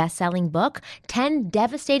my best-selling book, 10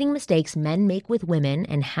 Devastating Mistakes Men Make with Women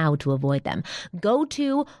and How to Avoid Them. Go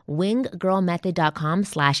to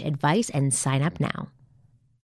winggirlmethod.com/advice and sign up now.